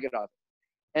it. How do I get off?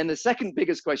 And the second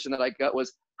biggest question that I got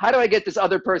was, how do I get this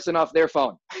other person off their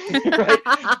phone? Right?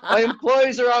 My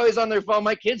employees are always on their phone.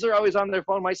 My kids are always on their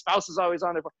phone. My spouse is always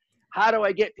on their phone. How do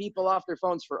I get people off their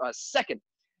phones for a second?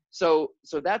 So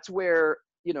that's where,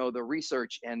 you know, the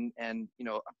research and you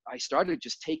know, I started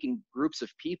just taking groups of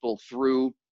people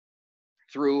through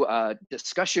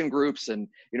discussion groups, and,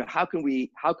 you know, how can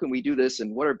we do this,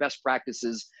 and what are best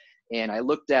practices? And I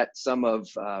looked at some of,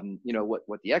 you know,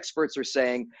 what the experts are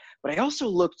saying, but I also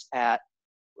looked at,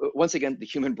 once again, the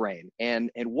human brain, and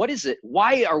what is it?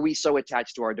 Why are we so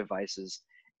attached to our devices?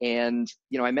 And,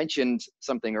 you know, I mentioned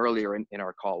something earlier in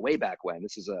our call way back when.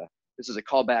 This is a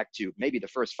callback to maybe the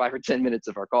first 5 or 10 minutes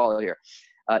of our call here.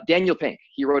 Daniel Pink,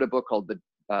 he wrote a book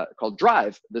called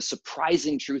Drive, The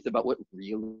Surprising Truth About What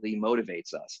Really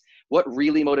Motivates Us. What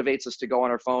really motivates us to go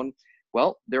on our phone?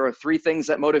 Well, there are 3 things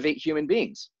that motivate human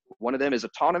beings. One of them is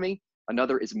autonomy.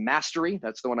 Another is mastery.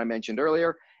 That's the one I mentioned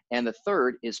earlier. And the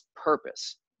third is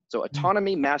purpose. So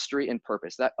autonomy, mastery, and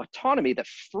purpose. That autonomy, that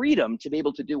freedom to be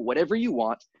able to do whatever you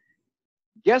want.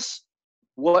 Guess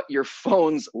what your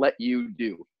phones let you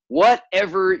do?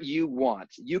 Whatever you want.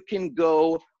 You can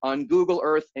go on Google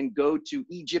Earth and go to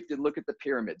Egypt and look at the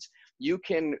pyramids. You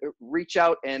can reach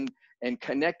out and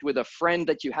connect with a friend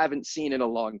that you haven't seen in a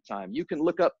long time. You can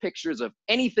look up pictures of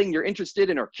anything you're interested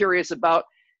in or curious about.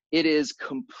 It is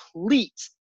complete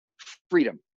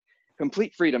freedom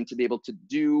to be able to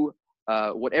do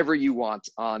whatever you want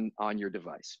on your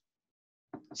device.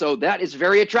 So that is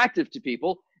very attractive to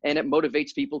people, and it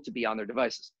motivates people to be on their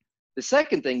devices. The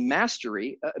second thing,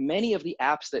 mastery. Many of the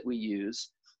apps that we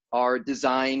use are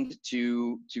designed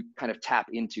to kind of tap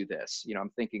into this. You know,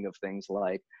 I'm thinking of things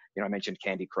like, you know, I mentioned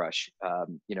Candy Crush.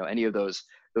 You know, any of those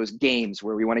games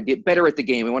where we want to get better at the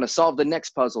game. We want to solve the next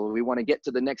puzzle. We want to get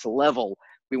to the next level.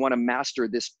 We want to master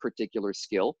this particular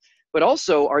skill. But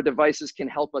also, our devices can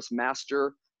help us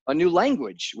master a new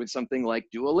language with something like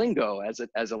Duolingo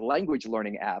as a language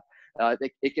learning app.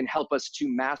 It can help us to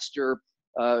master,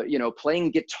 you know,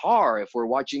 playing guitar if we're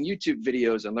watching YouTube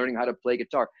videos and learning how to play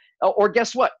guitar. Or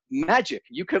guess what? Magic.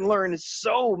 You can learn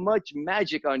so much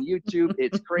magic on YouTube.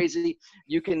 It's crazy.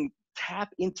 You can tap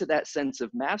into that sense of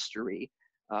mastery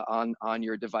on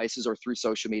your devices or through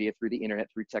social media, through the internet,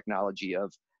 through technology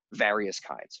of various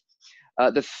kinds.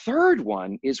 The third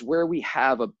one is where we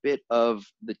have a bit of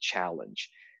the challenge.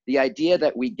 The idea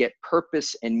that we get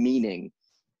purpose and meaning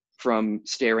from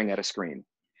staring at a screen.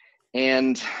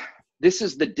 And this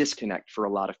is the disconnect for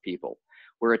a lot of people.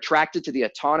 We're attracted to the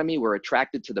autonomy, we're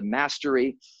attracted to the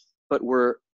mastery, but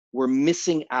we're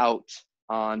missing out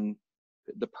on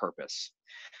the purpose.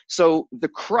 So the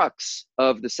crux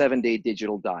of the 7-Day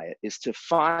Digital Diet is to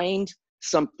find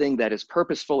something that is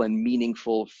purposeful and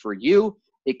meaningful for you.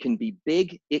 It can be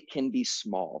big, it can be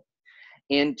small.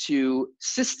 And to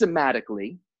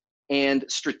systematically and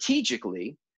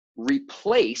strategically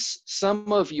replace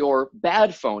some of your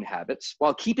bad phone habits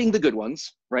while keeping the good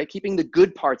ones, right? Keeping the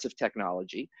good parts of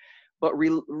technology, but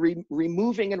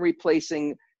removing and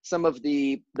replacing some of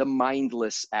the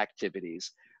mindless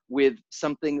activities with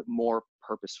something more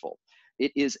purposeful.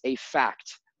 It is a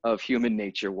fact of human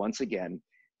nature, once again,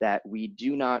 that we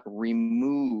do not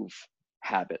remove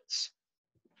habits.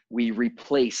 We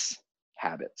replace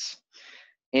habits.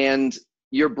 And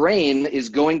your brain is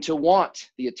going to want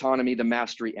the autonomy, the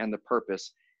mastery, and the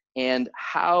purpose. And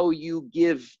how you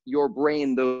give your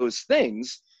brain those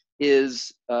things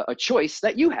is a choice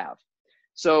that you have.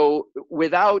 So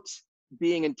without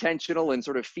being intentional and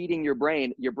sort of feeding your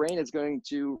brain is going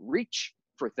to reach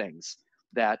for things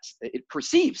that it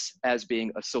perceives as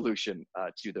being a solution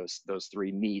to those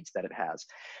 3 needs that it has.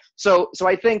 So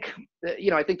I think, you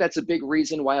know, I think that's a big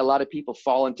reason why a lot of people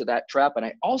fall into that trap. And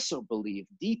I also believe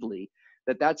deeply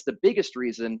that that's the biggest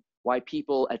reason why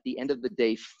people at the end of the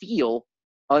day feel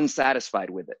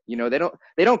unsatisfied with it. You know, they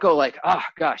don't go like, oh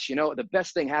gosh, you know, the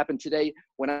best thing happened today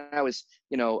when I was,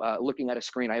 you know, looking at a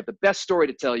screen. I have the best story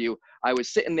to tell you. I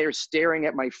was sitting there staring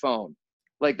at my phone.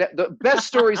 Like that, the best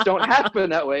stories don't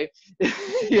happen that way,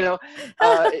 you know.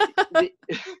 And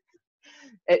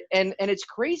it's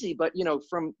crazy, but you know,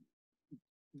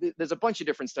 there's a bunch of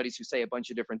different studies who say a bunch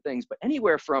of different things, but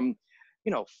anywhere from,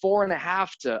 you know,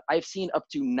 4.5 to I've seen up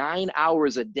to 9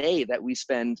 hours a day that we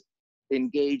spend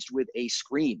engaged with a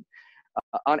screen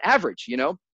on average, you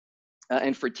know.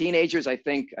 And for teenagers, I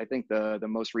think the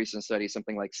most recent study is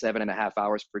something like 7.5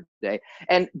 hours per day.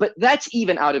 But that's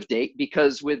even out of date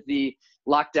because with the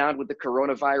lockdown, with the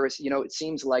coronavirus, you know, it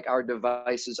seems like our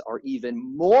devices are even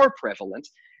more prevalent.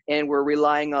 and we're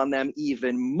relying on them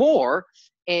even more.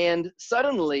 And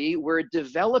suddenly we're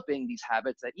developing these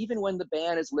habits that even when the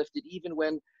ban is lifted, even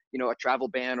when, a travel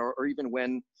ban, or even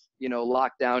when,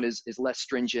 lockdown is less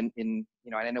stringent in,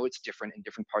 and I know it's different in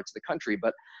different parts of the country,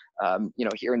 but,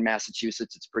 here in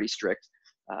Massachusetts, it's pretty strict.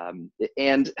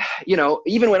 And,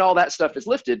 even when all that stuff is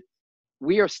lifted,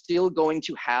 we are still going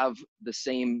to have the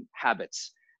same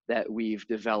habits that we've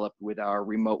developed with our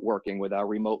remote working, with our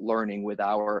remote learning, with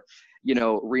our,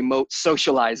 remote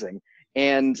socializing.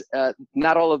 And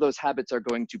not all of those habits are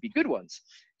going to be good ones.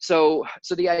 So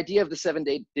the idea of the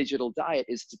 7-day digital diet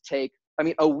is to take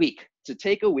a week,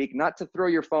 not to throw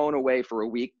your phone away for a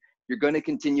week. You're going to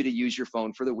continue to use your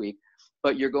phone for the week,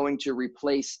 but you're going to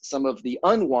replace some of the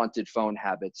unwanted phone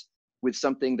habits with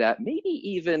something that maybe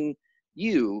even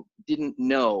you didn't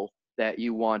know that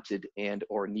you wanted and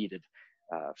or needed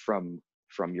from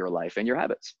your life and your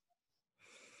habits.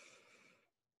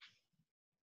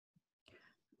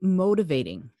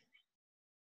 Motivating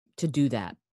to do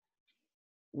that.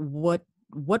 What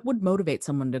would motivate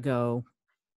someone to go,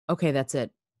 okay, that's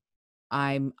it.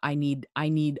 I need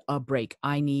a break.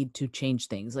 I need to change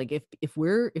things. Like if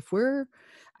we're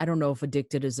I don't know if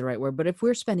addicted is the right word, but if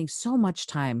we're spending so much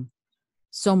time,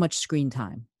 so much screen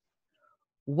time,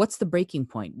 what's the breaking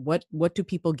point? What do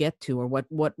people get to, or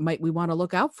what might we want to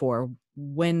look out for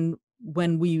when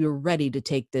we are ready to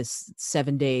take this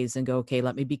 7 days and go, okay,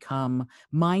 let me become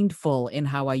mindful in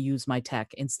how I use my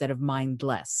tech instead of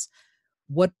mindless?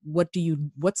 What's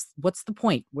the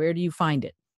point? Where do you find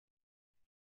it?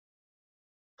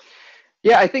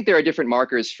 Yeah, I think there are different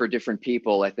markers for different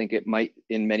people. I think it might,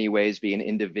 in many ways, be an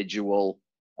individual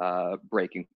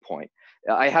breaking point.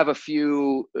 I have a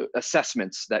few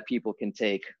assessments that people can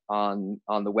take on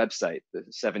the website, the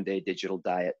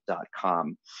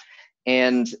 7daydigitaldiet.com.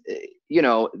 And,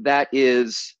 that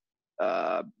is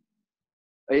an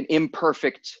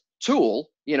imperfect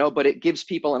tool, but it gives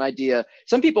people an idea.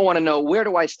 Some people want to know, where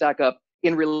do I stack up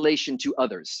in relation to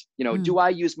others? Do I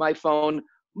use my phone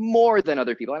more than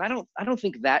other people? And I don't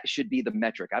think that should be the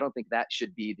metric. I don't think that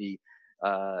should be the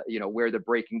where the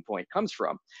breaking point comes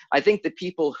from. I think the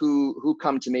people who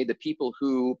come to me, the people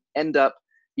who end up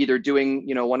either doing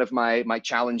one of my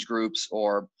challenge groups,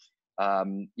 or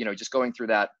just going through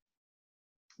that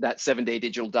 7-day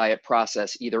digital diet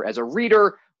process, either as a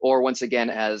reader or, once again,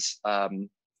 as as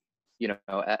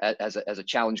a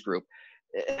challenge group.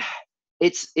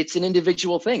 It's an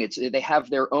individual thing. They have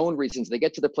their own reasons. They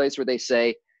get to the place where they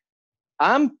say,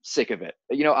 I'm sick of it.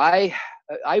 I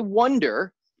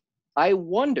wonder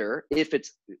if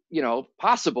it's,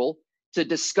 possible to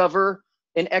discover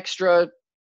an extra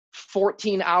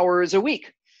 14 hours a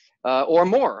week or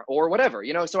more, or whatever,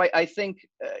 So I think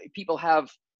people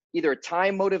have either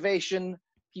time motivation,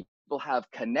 people have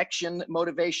connection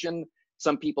motivation,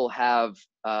 some people have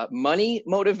money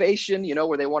motivation,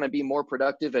 where they want to be more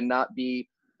productive and not be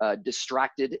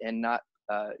distracted, and not,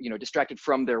 distracted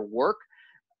from their work,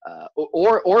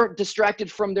 or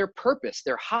distracted from their purpose,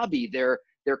 their hobby, their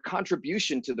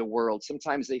contribution to the world.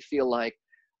 Sometimes they feel like,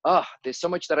 oh, there's so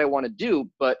much that I want to do,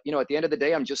 but at the end of the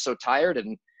day, I'm just so tired,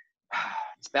 and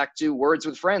it's back to words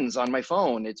with friends on my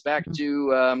phone. It's back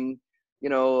to I'm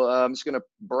just going to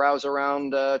browse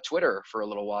around Twitter for a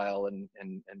little while and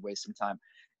waste some time,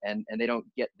 and they don't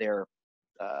get their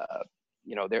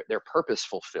their purpose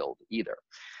fulfilled either.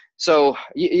 So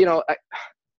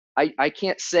I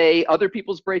can't say other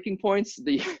people's breaking points.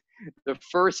 The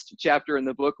first chapter in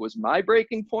the book was my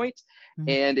breaking point,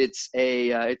 and it's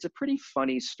a pretty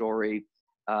funny story,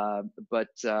 but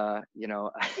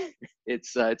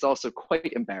it's also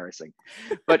quite embarrassing.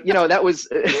 But that was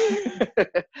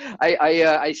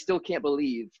I still can't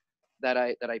believe that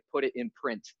I put it in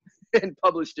print and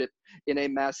published it in a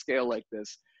mass scale like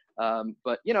this.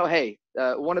 But hey,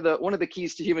 one of the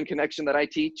keys to human connection that I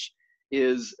teach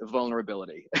is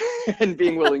vulnerability and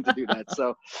being willing to do that.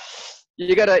 So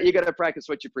you gotta practice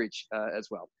what you preach as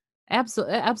well.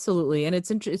 Absolutely. And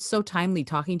it's so timely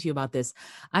talking to you about this.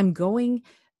 I'm going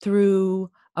through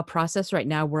a process right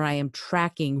now where I am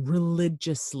tracking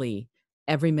religiously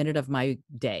every minute of my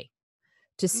day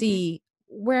to see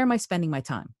where am I spending my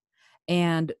time.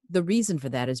 And the reason for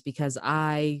that is because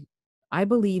I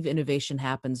believe innovation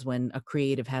happens when a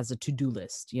creative has a to-do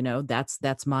list.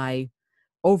 That's my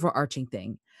overarching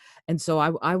thing. And so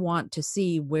I want to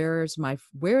see where's my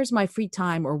free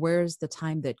time, or where's the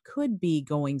time that could be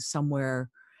going somewhere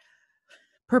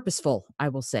purposeful, I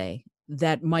will say,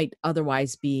 that might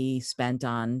otherwise be spent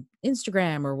on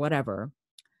Instagram or whatever.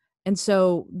 And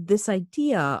so this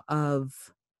idea of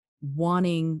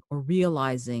wanting or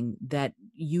realizing that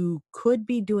you could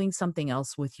be doing something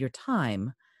else with your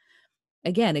time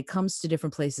again, it comes to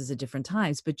different places at different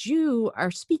times, but you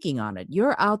are speaking on it.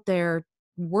 You're out there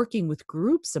working with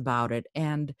groups about it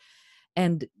and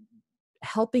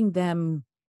helping them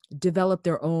develop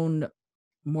their own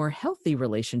more healthy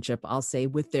relationship, I'll say,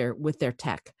 with their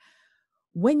tech.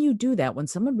 When you do that, when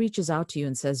someone reaches out to you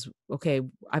and says, okay,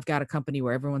 I've got a company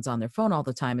where everyone's on their phone all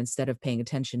the time instead of paying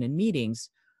attention in meetings,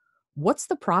 what's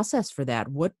the process for that?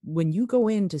 When you go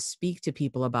in to speak to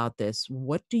people about this,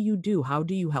 what do you do? How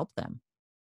do you help them?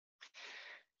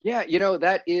 Yeah,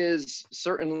 that is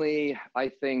certainly, I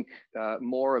think,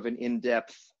 more of an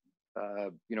in-depth,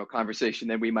 conversation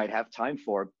than we might have time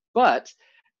for. But,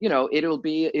 it'll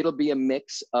be a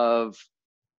mix of,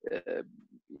 uh,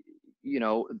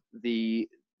 the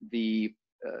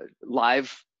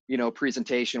live,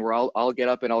 presentation where I'll get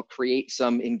up and I'll create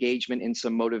some engagement and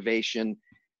some motivation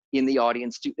in the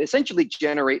audience to essentially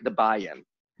generate the buy-in.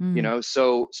 Mm,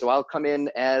 So I'll come in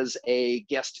as a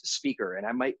guest speaker, and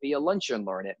I might be a lunch and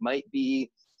learn. It might be,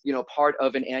 part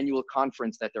of an annual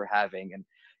conference that they're having, and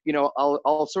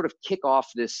I'll sort of kick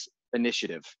off this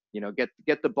initiative,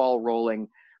 get the ball rolling.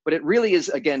 But it really is,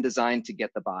 again, designed to get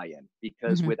the buy-in,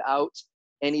 because mhm. without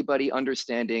anybody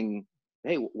understanding,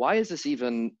 hey, why is this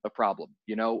even a problem?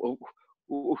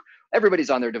 Everybody's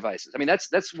on their devices. I mean,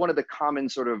 that's one of the common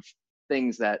sort of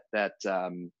things that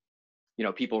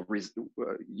people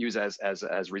use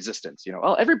as resistance.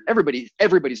 Well,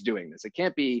 everybody's doing this. It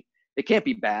can't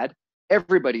be bad.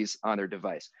 Everybody's on their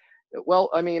device. Well,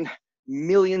 I mean,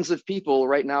 millions of people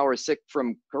right now are sick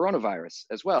from coronavirus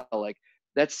as well. Like,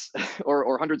 that's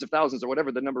or hundreds of thousands or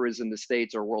whatever the number is in the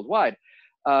States or worldwide.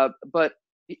 But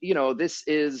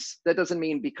that doesn't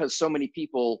mean because so many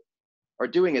people are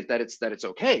doing it that it's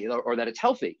okay, or that it's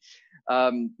healthy.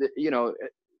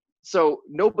 So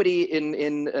nobody in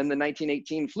the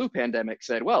 1918 flu pandemic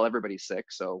said, well, everybody's sick,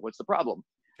 so what's the problem?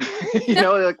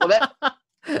 Like, well,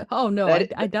 Oh, no,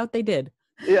 that I doubt they did.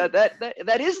 yeah,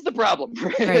 that is the problem,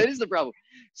 right? That Right. is the problem.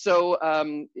 So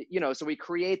so we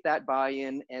create that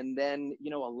buy-in, and then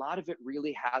a lot of it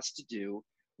really has to do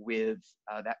with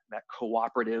that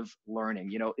cooperative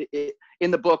learning.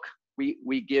 In the book,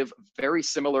 we give very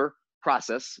similar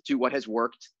process to what has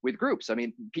worked with groups. I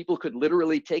mean, people could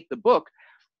literally take the book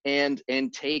and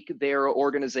take their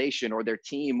organization or their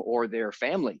team or their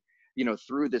family,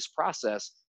 through this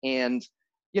process. And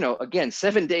again,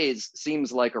 7 days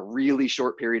seems like a really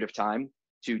short period of time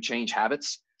to change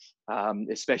habits,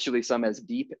 especially some as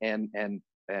deep and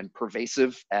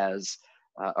pervasive as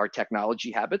our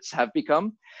technology habits have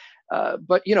become.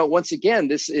 But once again,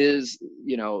 this is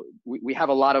we have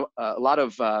a lot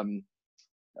of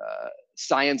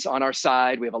science on our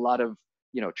side. We have a lot of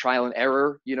trial and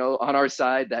error on our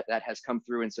side that has come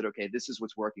through and said, okay, this is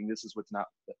what's working, this is what's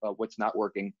not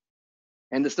working.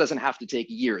 And this doesn't have to take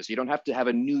years. You don't have to have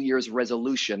a New Year's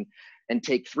resolution and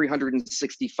take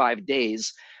 365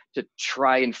 days to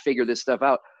try and figure this stuff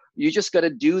out. You just got to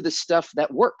do the stuff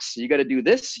that works. You got to do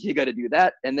this, you got to do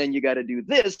that, and then you got to do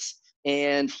this.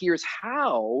 And here's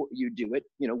how you do it,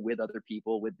 with other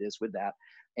people, with this, with that.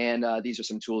 And these are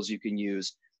some tools you can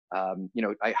use.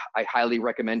 I highly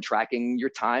recommend tracking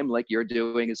your time like you're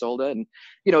doing, Isolde. And,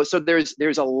 so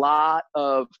there's a lot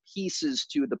of pieces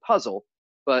to the puzzle.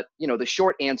 But the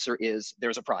short answer is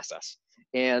there's a process,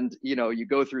 and you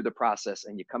go through the process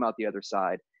and you come out the other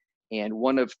side, and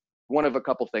one of a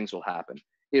couple things will happen.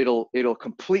 It'll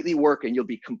completely work, and you'll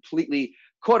be completely,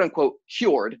 quote unquote,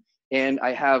 cured. And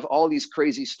I have all these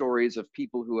crazy stories of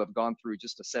people who have gone through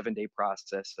just a 7-day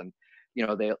process, and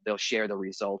they'll share the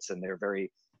results, and they're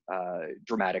very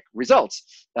dramatic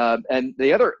results. And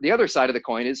the other side of the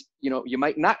coin is you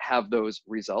might not have those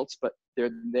results, but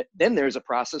then there's a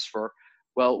process for,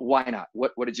 well, why not?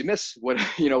 What did you miss? What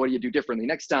what do you do differently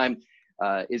next time?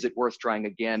 Is it worth trying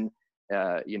again?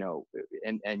 And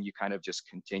you kind of just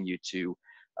continue to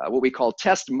what we call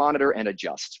test, monitor, and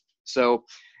adjust. So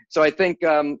I think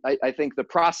the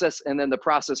process, and then the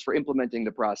process for implementing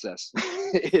the process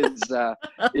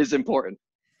is important.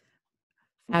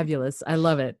 Fabulous. I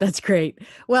love it. That's great.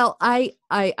 Well, I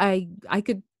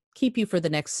could keep you for the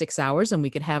next 6 hours and we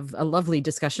could have a lovely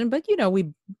discussion, but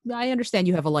I understand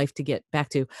you have a life to get back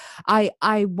to. I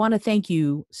want to thank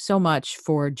you so much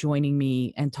for joining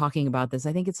me and talking about this.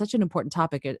 I think it's such an important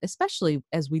topic, especially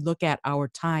as we look at our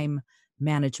time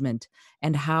management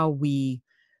and how we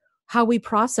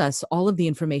process all of the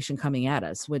information coming at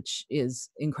us, which is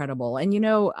incredible. And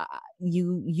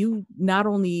you not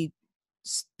only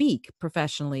speak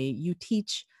professionally, you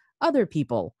teach other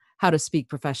people how to speak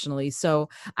professionally. So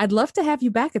I'd love to have you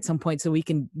back at some point so we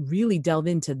can really delve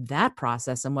into that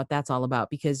process and what that's all about.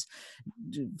 Because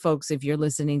folks, if you're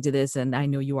listening to this, and I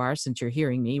know you are since you're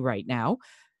hearing me right now,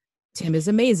 Tim is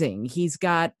amazing. He's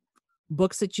got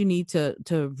books that you need to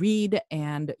read,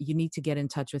 and you need to get in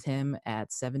touch with him at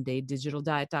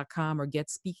 7daydigitaldiet.com or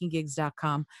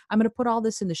getspeakinggigs.com. I'm going to put all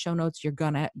this in the show notes. You're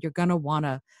going to want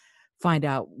to find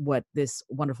out what this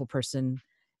wonderful person,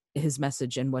 his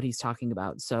message and what he's talking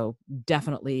about. So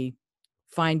definitely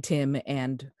find Tim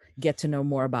and get to know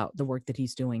more about the work that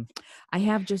he's doing. I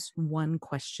have just one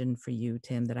question for you,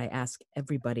 Tim, that I ask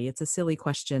everybody. It's a silly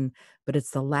question, but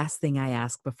it's the last thing I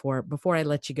ask before I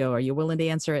let you go. Are you willing to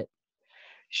answer it?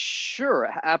 Sure,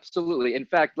 absolutely. In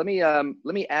fact, let me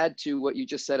add to what you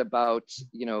just said about,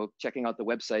 checking out the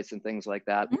websites and things like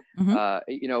that.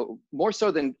 Mm-hmm. More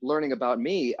so than learning about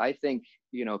me, I think,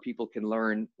 people can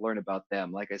learn about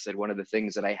them. Like I said, one of the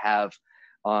things that I have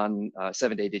on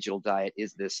 7-Day Digital Diet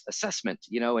is this assessment,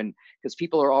 and because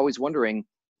people are always wondering,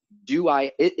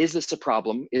 is this a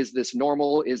problem? Is this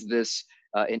normal? Is this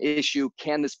an issue?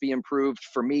 Can this be improved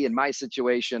for me in my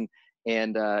situation?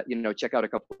 And check out a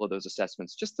couple of those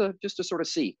assessments just to sort of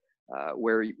see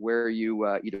where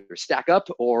you either stack up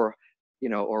or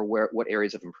what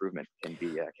areas of improvement can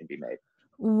be made.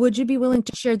 Would you be willing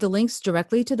to share the links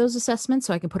directly to those assessments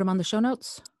so I can put them on the show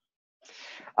notes?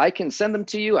 I can send them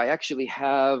to you. I actually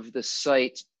have the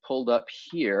site pulled up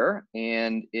here,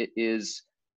 and it is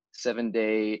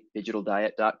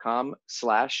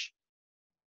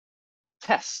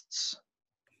 7daydigitaldiet.com/tests.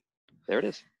 There it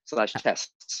is,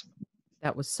 /tests.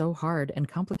 That was so hard and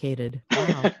complicated.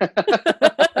 Wow.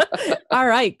 All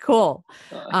right, cool.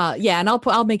 Yeah, and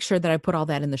I'll make sure that I put all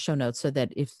that in the show notes so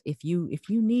that if you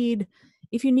need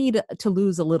to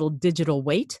lose a little digital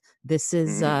weight, this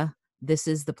is the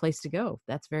place to go.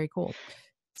 That's very cool.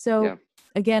 So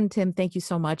again, Tim, thank you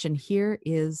so much. And here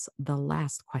is the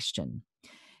last question.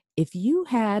 If you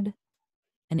had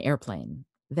an airplane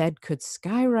that could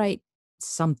skywrite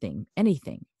something,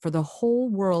 anything for the whole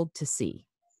world to see,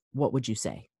 what would you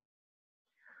say?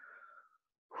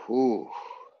 Ooh,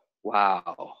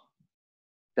 wow.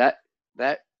 That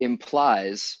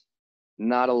implies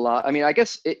not a lot. I mean, I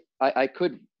guess I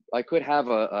could have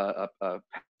a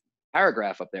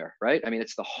paragraph up there, right? I mean,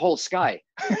 it's the whole sky.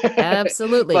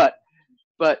 Absolutely.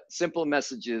 But simple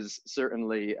messages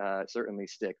certainly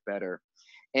stick better.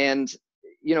 And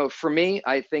for me,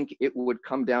 I think it would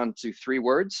come down to 3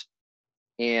 words,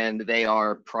 and they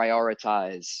are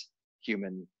prioritize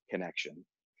human connection.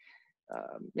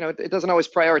 It doesn't always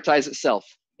prioritize itself,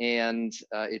 and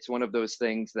it's one of those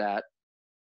things that,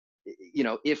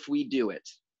 if we do it,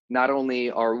 not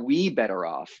only are we better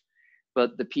off,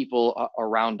 but the people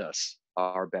around us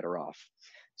are better off.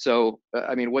 So,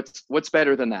 I mean, what's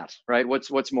better than that, right?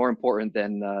 What's more important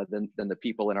than the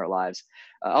people in our lives?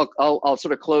 I'll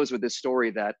sort of close with this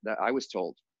story that I was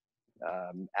told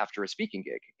after a speaking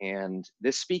gig, and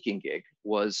this speaking gig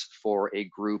was for a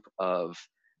group of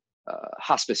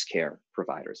hospice care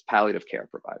providers, palliative care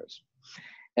providers.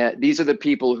 These are the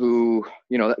people who,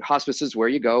 hospice is where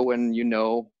you go when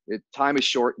time is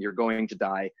short, you're going to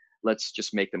die. Let's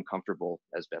just make them comfortable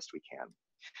as best we can.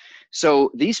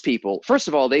 So these people, first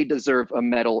of all, they deserve a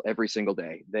medal every single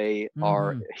day. They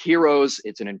are heroes.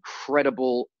 It's an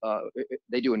incredible,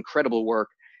 they do incredible work,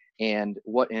 and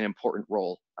what an important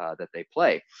role that they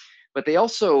play. But they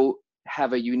also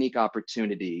have a unique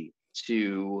opportunity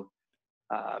to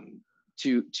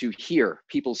hear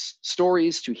people's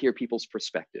stories, to hear people's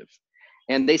perspective.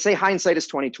 And they say hindsight is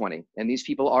 20/20, and these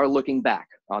people are looking back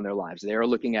on their lives. They are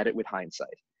looking at it with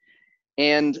hindsight.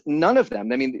 And none of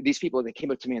them, I mean, these people, they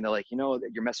came up to me and they're like,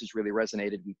 your message really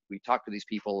resonated. We talked to these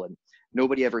people, and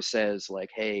nobody ever says like,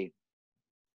 hey,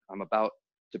 I'm about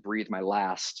to breathe my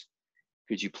last.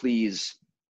 Could you please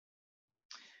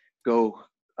go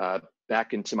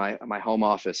back into my home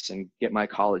office and get my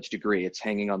college degree? It's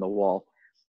hanging on the wall.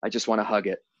 I just want to hug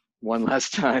it one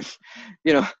last time.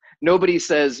 Nobody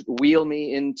says, wheel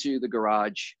me into the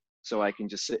garage so I can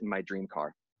just sit in my dream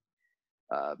car.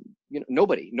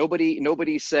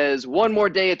 Nobody says, one more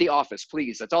day at the office,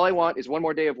 please. That's all I want is one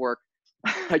more day of work.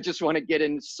 I just want to get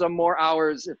in some more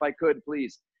hours if I could,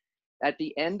 please. At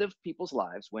the end of people's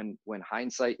lives, when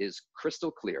hindsight is crystal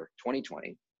clear,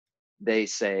 20/20, they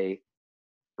say,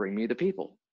 bring me the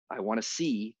people. I want to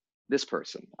see this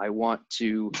person. I want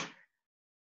to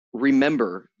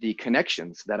remember the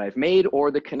connections that I've made,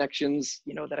 or the connections,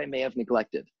 that I may have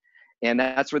neglected. And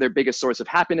that's where their biggest source of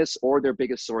happiness or their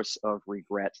biggest source of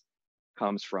regret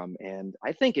comes from. And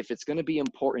I think if it's going to be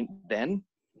important then,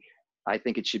 I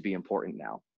think it should be important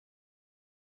now.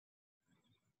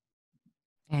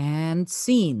 And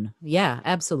scene. Yeah,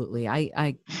 absolutely.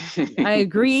 I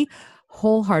agree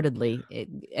wholeheartedly.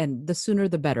 And the sooner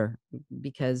the better,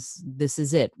 because this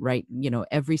is it, right?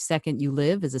 Every second you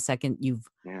live is a second you've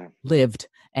Yeah. lived,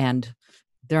 and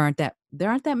there aren't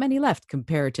that many left,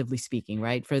 comparatively speaking,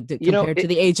 right? You know, Compared to it,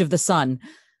 the age of the sun.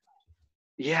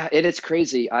 yeah, and it's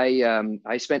crazy.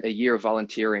 I spent a year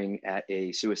volunteering at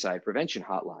a suicide prevention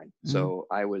hotline. Mm, So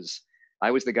I was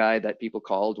the guy that people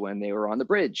called when they were on the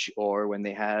bridge or when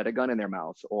they had a gun in their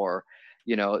mouth or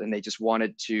and they just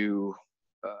wanted to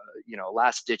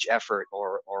last ditch effort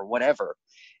or whatever.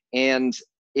 And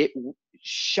it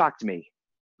shocked me.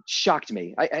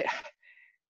 I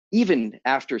even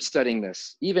after studying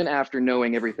this, even after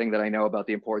knowing everything that I know about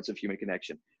the importance of human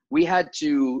connection, we had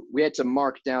to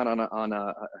mark down on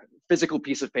a physical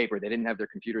piece of paper. They didn't have their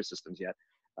computer systems yet,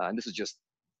 and this is just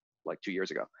like 2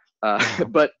 years ago. wow.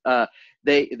 But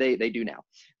they do now.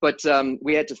 But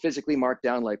we had to physically mark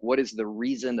down like what is the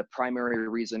reason, the primary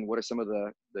reason, what are some of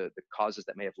the causes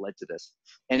that may have led to this.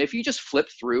 And if you just flip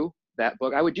through that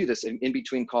book, I would do this in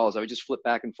between calls. I would just flip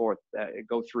back and forth,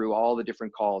 go through all the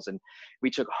different calls, and we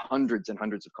took hundreds and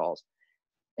hundreds of calls.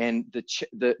 And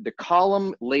the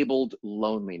column labeled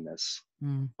loneliness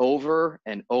Mm. over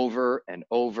and over and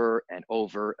over and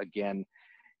over again,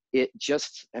 it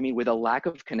just, I mean, with a lack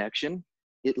of connection,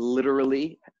 it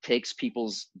literally takes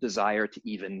people's desire to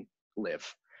even live.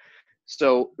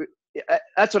 So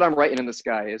that's what I'm writing in the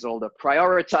sky, is all to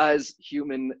prioritize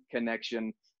human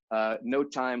connection. No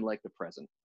time like the present.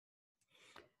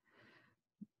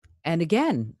 And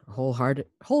again,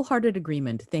 wholehearted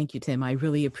agreement. Thank you, Tim. I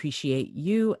really appreciate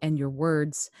you and your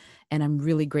words. And I'm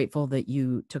really grateful that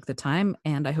you took the time.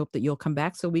 And I hope that you'll come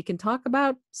back so we can talk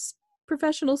about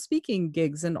professional speaking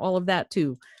gigs and all of that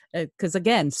too. Because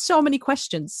again, so many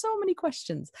questions, so many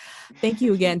questions. Thank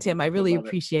you again, Tim. I I really love it.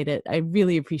 appreciate it. I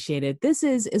really appreciate it. This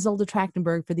is Isolde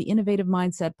Trachtenberg for the Innovative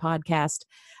Mindset Podcast.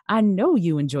 I know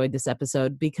you enjoyed this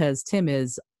episode because Tim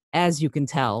is, as you can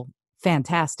tell,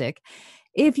 fantastic.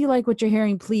 If you like what you're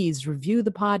hearing, please review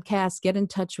the podcast, get in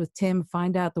touch with Tim,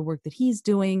 find out the work that he's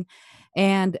doing,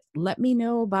 and let me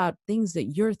know about things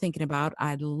that you're thinking about.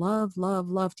 I'd love, love,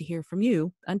 love to hear from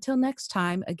you. Until next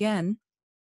time, again,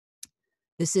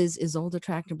 this is Isolde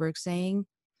Trachtenberg saying,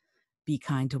 be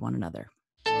kind to one another.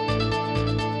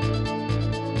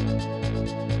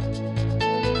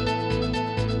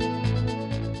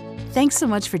 Thanks so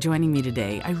much for joining me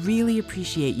today. I really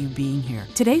appreciate you being here.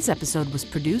 Today's episode was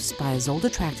produced by Isolde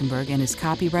Trachtenberg and is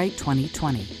copyright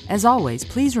 2020. As always,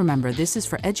 please remember this is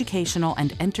for educational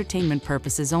and entertainment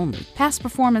purposes only. Past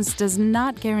performance does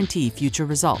not guarantee future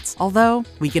results, although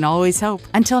we can always hope.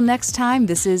 Until next time,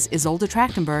 this is Isolde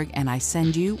Trachtenberg, and I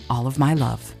send you all of my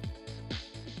love.